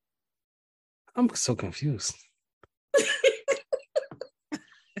 I'm so confused.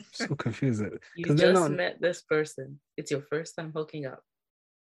 So confused. You just met this person. It's your first time hooking up.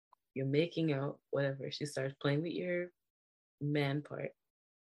 You're making out, whatever. She starts playing with your man part.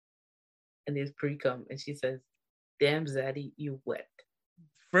 And there's pre-cum. And she says, damn, Zaddy, you wet.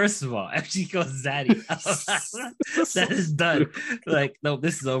 First of all, if she goes Zaddy, that is done. Like, no,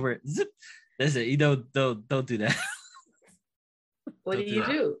 this is over. Zip. That's it. You don't do that. What do you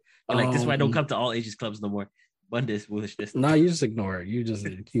do? Like, this is why I don't come to all ages clubs no more. One this foolishness. No, you just ignore it. You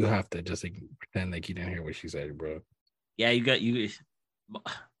have to just pretend like you didn't hear what she said, bro. Yeah, you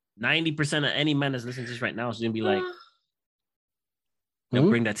 90% of any man that's listening to this right now is gonna be like, they'll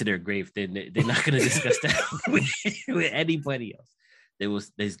bring that to their grave. They're not gonna discuss that with anybody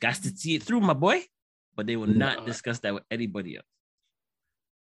else. There's got to see it through, my boy, but they will not discuss that with anybody else.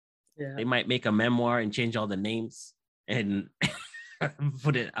 Yeah. They might make a memoir and change all the names and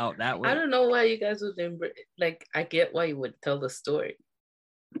put it out that way. I don't know why you guys would like. I get why you would tell the story.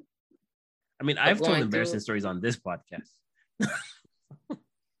 I mean, I've told embarrassing stories on this podcast.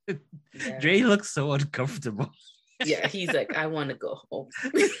 Yeah. Dre looks so uncomfortable. Yeah, he's like, I want to go home.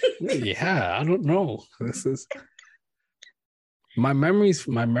 Yeah, I don't know. This is my memories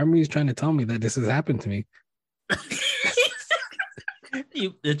trying to tell me that this has happened to me.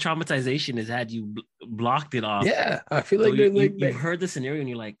 The traumatization has had you blocked it off. Yeah, I feel like you've heard the scenario and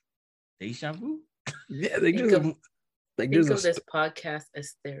you're like, deja vu. Yeah, think of this podcast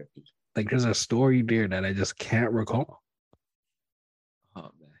as therapy. Like there's a story there that I just can't recall. Oh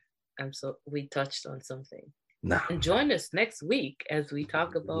man. We touched on something. Nah. And join us next week as we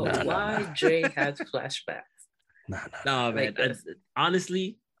talk about why Dre has flashbacks. No, man.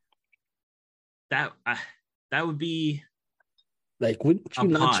 Honestly, that would be like, wouldn't you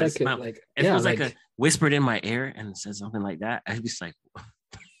not check it? Like, if it was like a whispered in my ear and said something like that, I'd be like,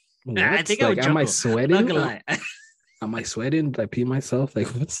 I think like, am I sweating? I'm not gonna lie. Am I sweating? Did I pee myself? Like,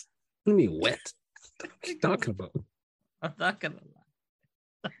 what do you mean wet? What are you talking about? I'm not gonna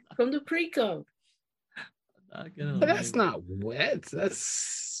lie. From the pre-cum. But that's not wet.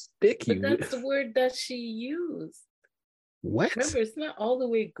 That's sticky. But that's the word that she used. Wet? Remember, it's not all the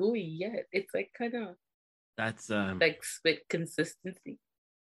way gooey yet. It's like kind of. That's like spit consistency.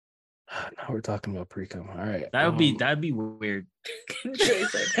 Now we're talking about pre-cum. All right. That'd be weird.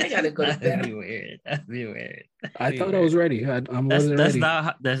 Dre's like, I gotta go to bed. That'd be weird. I thought I was ready. I wasn't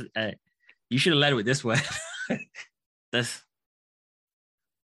ready. You should have led with this one.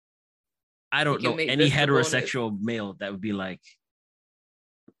 I don't know any heterosexual male that would be like,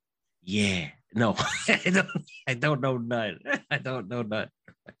 yeah, no, I don't know none. I don't know none.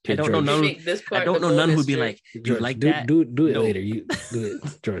 I don't know none who'd be like, you like that? Do it later. You do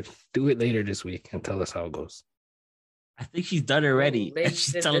it, George. Do it later this week and tell us how it goes. I think she's done already. And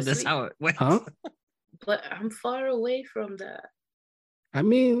she's telling us how it went. Huh? But I'm far away from that. I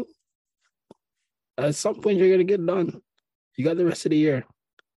mean, at some point you're gonna get done. You got the rest of the year.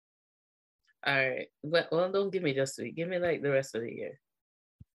 All right. Well, don't give me this week. Give me like the rest of the year.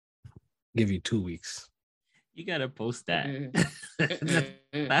 Give you 2 weeks. You gotta post that.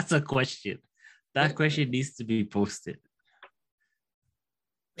 Mm-hmm. That's a question. That question needs to be posted.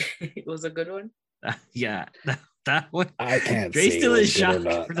 It was a good one. Yeah, that one. I can't. Dre's say still in shock.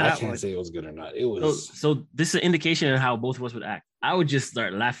 I can't say it was good or not. It was. So this is an indication of how both of us would act. I would just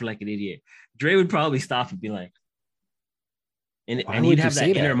start laughing like an idiot. Dre would probably stop and be like, and he'd have that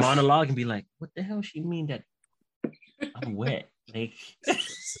inner monologue and be like, "What the hell she mean that I'm wet? Like, what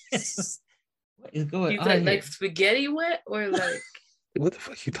is going on? Like spaghetti wet or like what the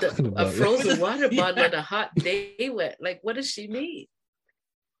fuck are you talking about? A frozen water bottle on a hot day wet? Like, what does she mean?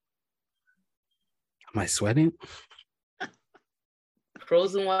 Am I sweating?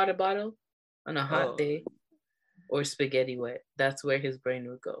 Frozen water bottle on a hot day or spaghetti wet? That's where his brain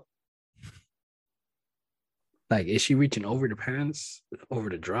would go. Like, is she reaching over the pants, over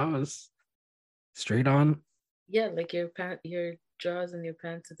the drawers, straight on? Yeah, like your drawers and your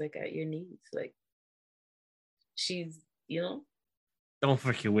pants is like at your knees. Like she's, Don't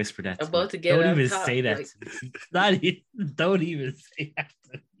freaking whisper that to about me. to get Don't on even top. say that. Like, To me. Not even, don't even say that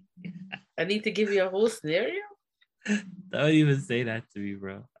to me. I need to give you a whole scenario. Don't even say that to me,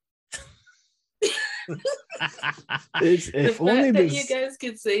 bro. If the only fact that this, you guys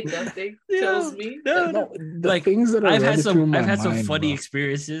can say nothing tells me. No. the Like, things that are I've had running through some my I've had some mind, funny bro.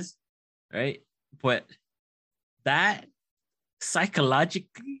 experiences, right? But that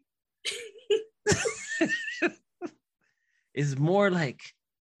psychologically is more like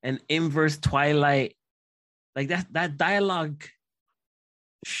an inverse Twilight. Like that dialogue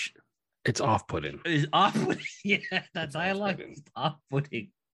It's off-putting. is off-putting. Yeah, that It's dialogue off-putting. is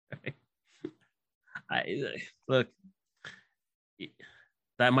off-putting. Right? Look,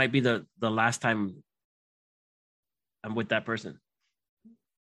 that might be the last time I'm with that person.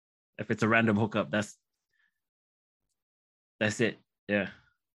 If it's a random hookup, that's it. Yeah,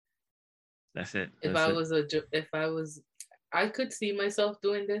 that's it. If I could see myself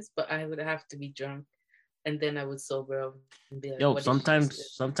doing this, but I would have to be drunk, and then I would sober up and be like, Yo, what did you just do?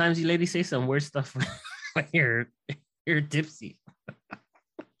 sometimes you ladies say some weird stuff when you're tipsy.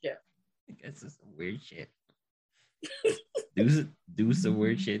 Yeah, I guess it's some weird shit. do some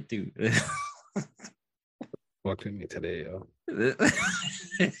weird shit too. Fuck with me today, yo.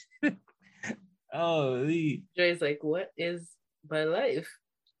 Oh, Dre's like, what is my life?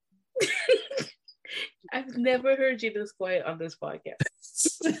 I've never heard you this quiet on this podcast.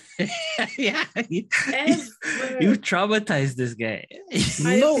 yeah, Ever. you traumatized this guy. I am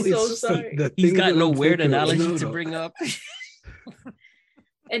so it's just sorry. He's got things no that I'm weird thinking of. analogy No, to no. bring up.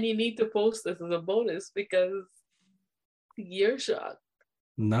 And you need to post this as a bonus because you're shocked.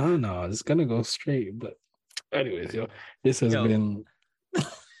 No, it's gonna go straight. But anyways, yo, this has been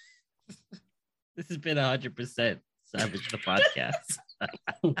This has been 100% Savage the podcast.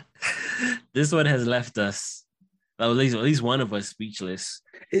 This one has left us, well, at least one of us, speechless.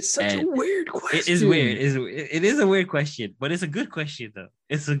 it's such a weird question. It is weird. It is a weird question, but it's a good question though.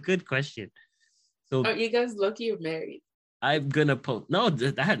 It's a good question. So Aren't you guys lucky you're married? I'm gonna post. No,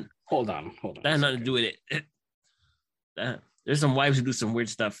 that Hold on. had nothing to do with it. There's some wives who do some weird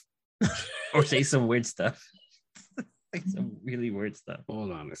stuff, or say some weird stuff, like some really weird stuff.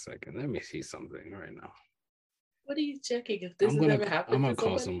 Hold on a second. Let me see something right now. What are you checking? If this has ever happened, I'm gonna to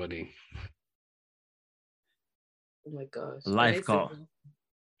call somebody? somebody. Oh my gosh! Live call.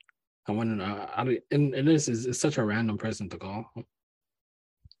 I want to know. And this is such a random person to call.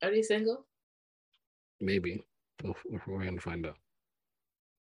 Are they single? Maybe if we're gonna find out.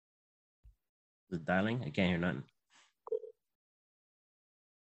 The dialing, I can't hear nothing.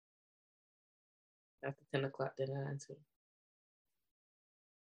 After 10 o'clock, then I answer.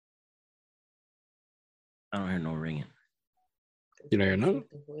 I don't hear no ringing. You know, you're not.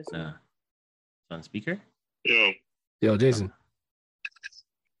 It's on speaker. Yo, Jason.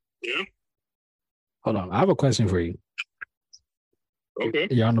 Yeah. Hold on. I have a question for you. Okay.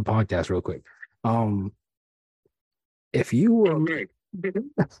 You're on the podcast real quick. If you were Okay.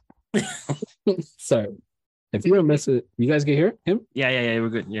 sorry. If you were messing, you guys can hear him? Yeah, we're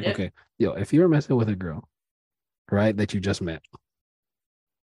good. Yeah. Okay. Yo, if you were messing with a girl, right, that you just met,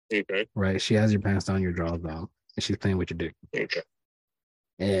 Okay. right? She has your pants down, your drawers down, and she's playing with your dick. Okay.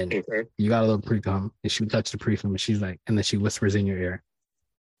 And Okay. you got a little pre-cum, and she touched the pre-cum, and she's like, and then she whispers in your ear.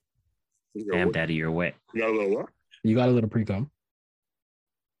 Damn, daddy, you're wet. You got a little what? You got a little pre-cum,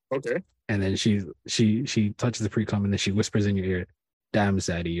 Okay. and then she touches the pre-cum, and then she whispers in your ear, "Damn,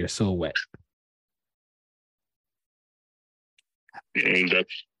 Zaddy, you're so wet." And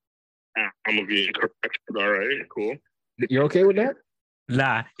that's I'm gonna be incorrect. All right, cool. You're okay with that?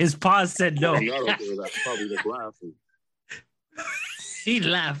 Nah, his pause said no. I'm not okay with that. Probably the glasses. He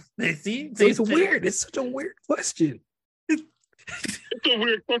laughed. See, So it's weird. It's such a weird question. It's a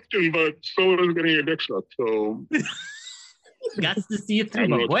weird question, but so is getting your dick sucked. So Got to see it I through, don't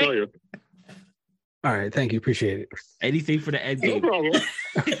know my what to tell boy. you. All right, thank you, appreciate it. Anything for the end No game. problem.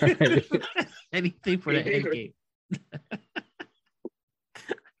 Anything for the end game.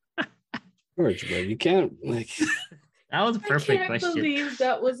 George, bro, you can't like. That was a I perfect can't question. believe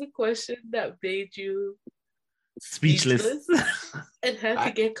that was a question that made you Speechless. and had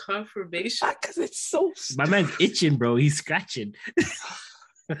to get confirmation. Because it's so. My man's itching, bro. He's scratching.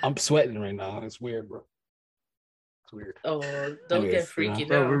 I'm sweating right now. It's weird, bro. It's weird. Oh, don't Anyways, get freaky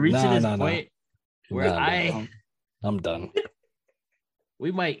Bro, we're now. reaching Nah, this nah, nah. point where Nah, I'm done.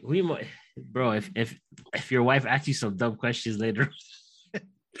 we might, bro. If your wife asks you some dumb questions later,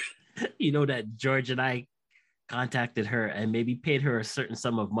 you know that George and I contacted her and maybe paid her a certain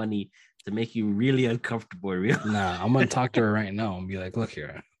sum of money to make you really uncomfortable. Real. Nah, I'm gonna talk to her right now and be like, look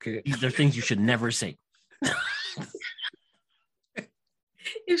here, okay. These are things you should never say.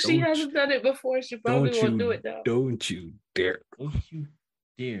 If she Don't hasn't done it before, she probably Don't won't you do it now. don't you dare. Don't you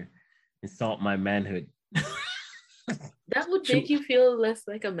dare insult my manhood. That would make you feel less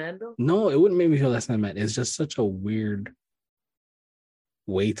like a man, though. No, it wouldn't make me feel less than a man. It's just such a weird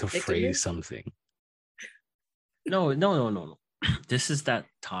way to Like phrase something. No. This is that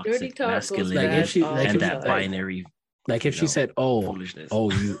Dirty toxic talk goes masculinity Like if she- like and if- that binary Like if you she know, said, "Oh, foolishness.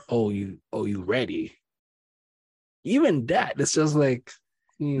 you ready?" Even that, it's just like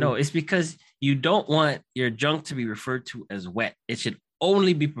No, it's because you don't want your junk to be referred to as wet. It should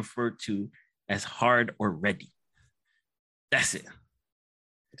only be referred to as hard or ready. That's it.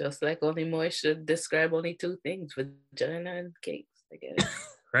 Just like only moist should describe only two things: vagina and cakes. I get it.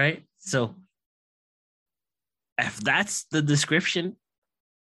 Right? So if that's the description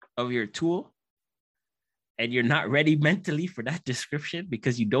of your tool and you're not ready mentally for that description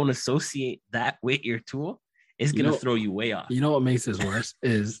because you don't associate that with your tool, it's going to throw you way off. You know what makes this worse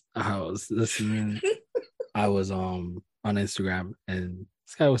is I was listening. I was on Instagram and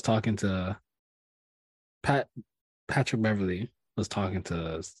this guy was talking to Patrick Beverly was talking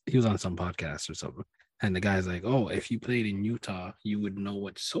to, he was on some podcast or something. And the guy's like, "Oh, if you played in Utah, you would know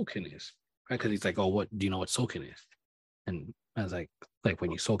what soaking is." Right? Because he's like, "Oh, what do you know what soaking is?" And I was like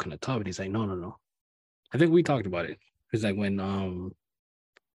when you soak in a tub, and he's like, No. I think we talked about it. It's like when I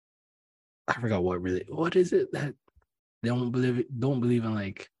forgot what is it that they don't believe in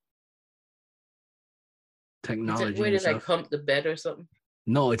like technology. Where and did I stuff. hump the bed or something?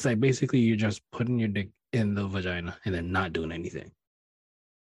 No, it's like basically you're just putting your dick in the vagina and then not doing anything.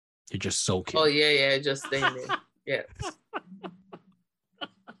 You're just soaking. Oh yeah, just staying there. Yeah.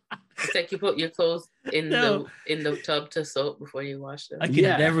 It's like you put your clothes in the tub to soak before you wash them. I could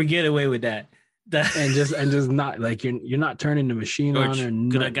never get away with that. and just not like you're not turning the machine George, on or could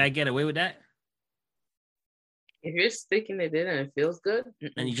nothing. a guy get away with that? If you're sticking it in and it feels good,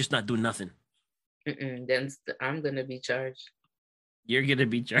 And you're just not doing nothing. then I'm gonna be charged. You're gonna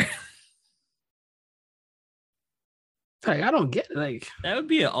be charged. Like, I don't get it. Like That would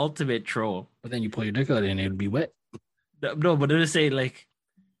be an ultimate troll. but then you pull your dick out and it'd be wet. No, but I'm just saying, like,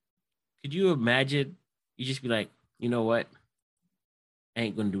 could you imagine you just be like, you know what? I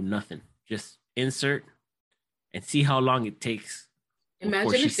ain't gonna do nothing. Just insert and see how long it takes Imagine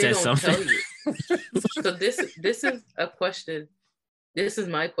before she if they says don't something. tell you. So this is a question. This is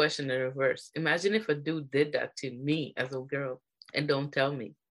my question in reverse. Imagine if a dude did that to me as a girl and don't tell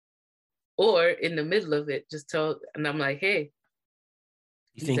me. Or in the middle of it, just tell, and I'm like, hey.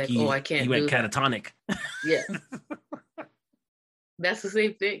 You think like, I can't he went do that. catatonic. Yeah. That's the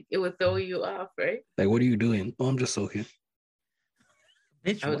same thing. It would throw you off, right? Like, what are you doing? Oh, I'm just soaking.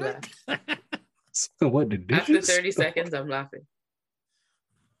 Bitch, I would what? So what did you After 30 seconds, I'm laughing.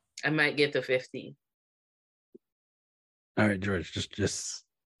 I might get to 15. All right, George, just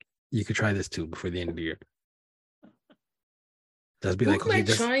you could try this too before the end of the year. Just be Who like, am okay,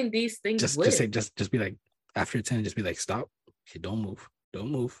 I trying these things just with? say just be like after 10, just be like, stop. Okay, don't move.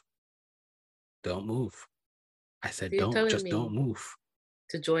 I said You're telling don't me move.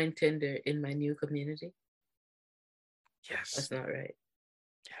 to join Tinder in my new community? Yes. That's not right.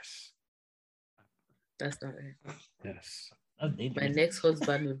 Yes. That's not right. Yes. My next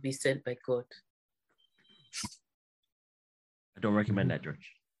husband would be sent by court. I don't recommend that,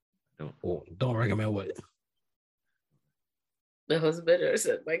 George. Don't recommend what? The husband or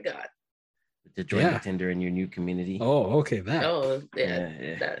sent by God. To join the Tinder in your new community. Oh, okay. That. Oh,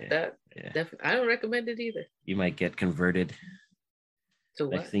 Yeah. definitely. I don't recommend it either. You might get converted. To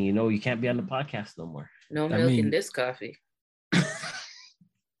Next what? thing you know, you can't be on the podcast no more. No milk in this coffee.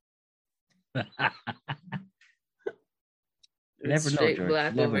 Never know, Straight George.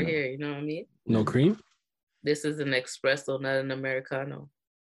 black Never over know. here. You know what I mean? No cream? This is an espresso, not an Americano.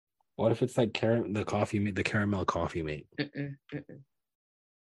 What if it's like the coffee mate, the caramel coffee mate?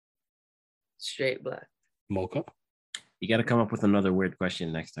 Straight black. Mocha? You got to come up with another weird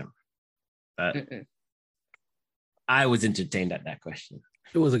question next time. I was entertained at that question.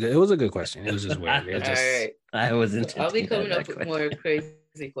 It was a good question. It was just weird. All right. I was entertained. I'll be coming at up that with more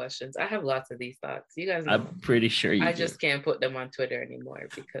crazy questions. I have lots of these thoughts. You guys know. I'm pretty sure you I do. just can't put them on Twitter anymore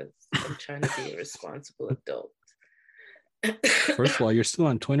because I'm trying to be a responsible adult. First of all, you're still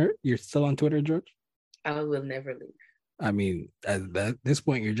on Twitter? You're still on Twitter, George? I will never leave. I mean, at this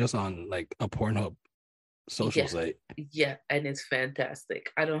point, you're just on like a Pornhub social site. Yeah, and it's fantastic.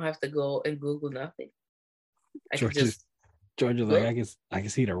 I don't have to go and Google nothing. George is like, I can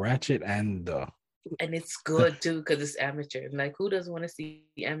see the ratchet and it's good too because it's amateur. Like, who doesn't want to see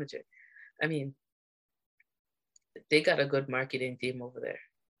amateur? I mean, they got a good marketing team over there.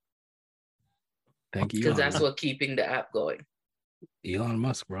 Thank you. Because that's what keeping the app going. Elon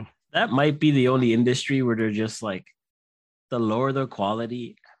Musk, bro. That might be the only industry where they're just like, the lower the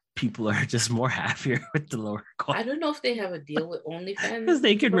quality, people are just more happier with the lower I quality don't know if they have a deal with OnlyFans. because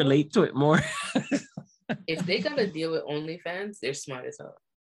they can bro. relate to it more. If they got a deal with OnlyFans, they're smart as hell.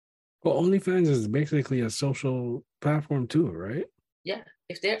 Well, OnlyFans is basically a social platform too, right? Yeah.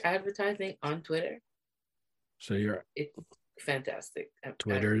 If they're advertising on Twitter, So you're it's fantastic.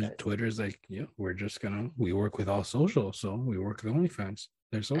 Twitter's like, yeah, we work with all social, so we work with OnlyFans.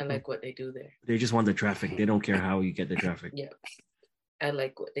 They're I social. like what they do there. They just want the traffic. They don't care how you get the traffic. Yeah. I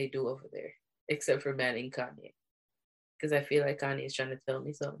like what they do over there, except for banning Kanye. Because I feel like Kanye is trying to tell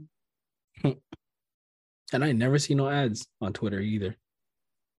me something. And I never see no ads on Twitter either.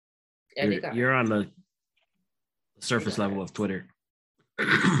 Yeah, they got You're on the surface level of Twitter.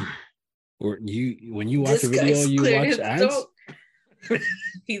 Or when you watch This a video, guy's you cleared watch his ads. throat.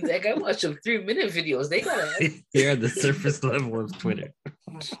 He's like, I watch them 3-minute videos. They got ads. You're at the surface level of Twitter.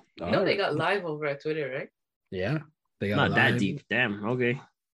 No, they got live over at Twitter, right? Yeah, they got Not that live. deep. Damn. Okay.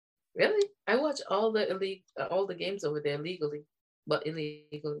 Really? I watch all the games over there legally, but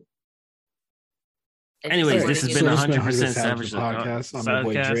illegally. And Anyways, so this has when been you- 100% Savage podcast. I'm your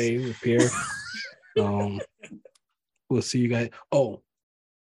boy Podcast. Dre with Pierre. We'll see you guys. Oh,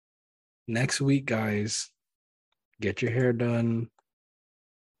 next week, guys, get your hair done,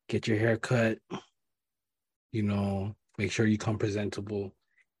 get your hair cut. Make sure you come presentable.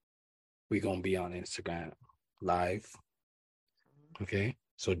 We're gonna be on Instagram live. Okay,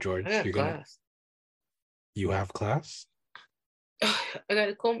 so George, I got class. You have class? I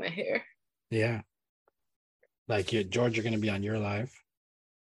gotta comb my hair. Yeah. Like George, you're gonna be on your live.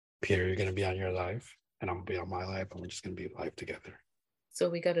 Pierre, you're gonna be on your live, and I'm gonna be on my live, and we're just gonna be live together So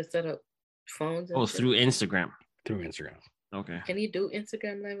we gotta set up phones. And shit. Through Instagram. through Instagram. Okay. Can you do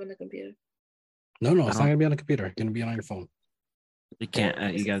Instagram live on the computer? No, it's not gonna be on the computer. It's gonna be on your phone. You can't.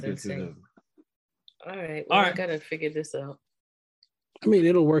 You This gotta is do it through the. insane. All right. All Well, right. I gotta figure this out. I mean,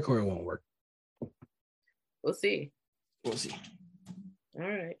 it'll work or it won't work. We'll see. We'll see. All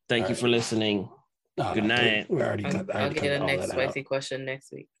right. Thank you for listening. Good night. We already cut that. I'll get a next spicy question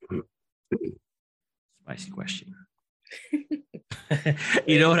next week. Spicy question.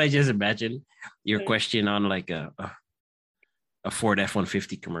 You know what I just imagined? Your question on like a Ford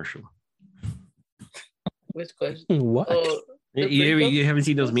F-150 commercial. Which question? What? Oh, the You haven't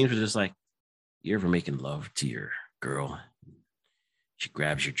seen those memes where it's like, you ever making love to your girl? She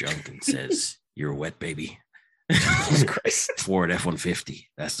grabs your junk and says, "You're a wet baby." Jesus Christ. Ford F-150.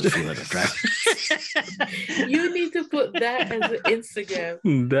 That's the feeling of driving. You need to put that as an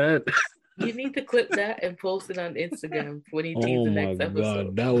Instagram. That. You need to clip that and post it on Instagram when he teases Oh the my next god,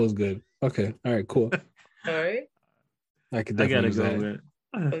 episode. that was good. Okay, all right, cool. All right. I could I definitely gotta use go. that.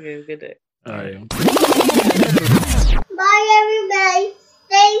 Man. Okay, good day. All right. Bye, everybody.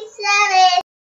 Stay savage.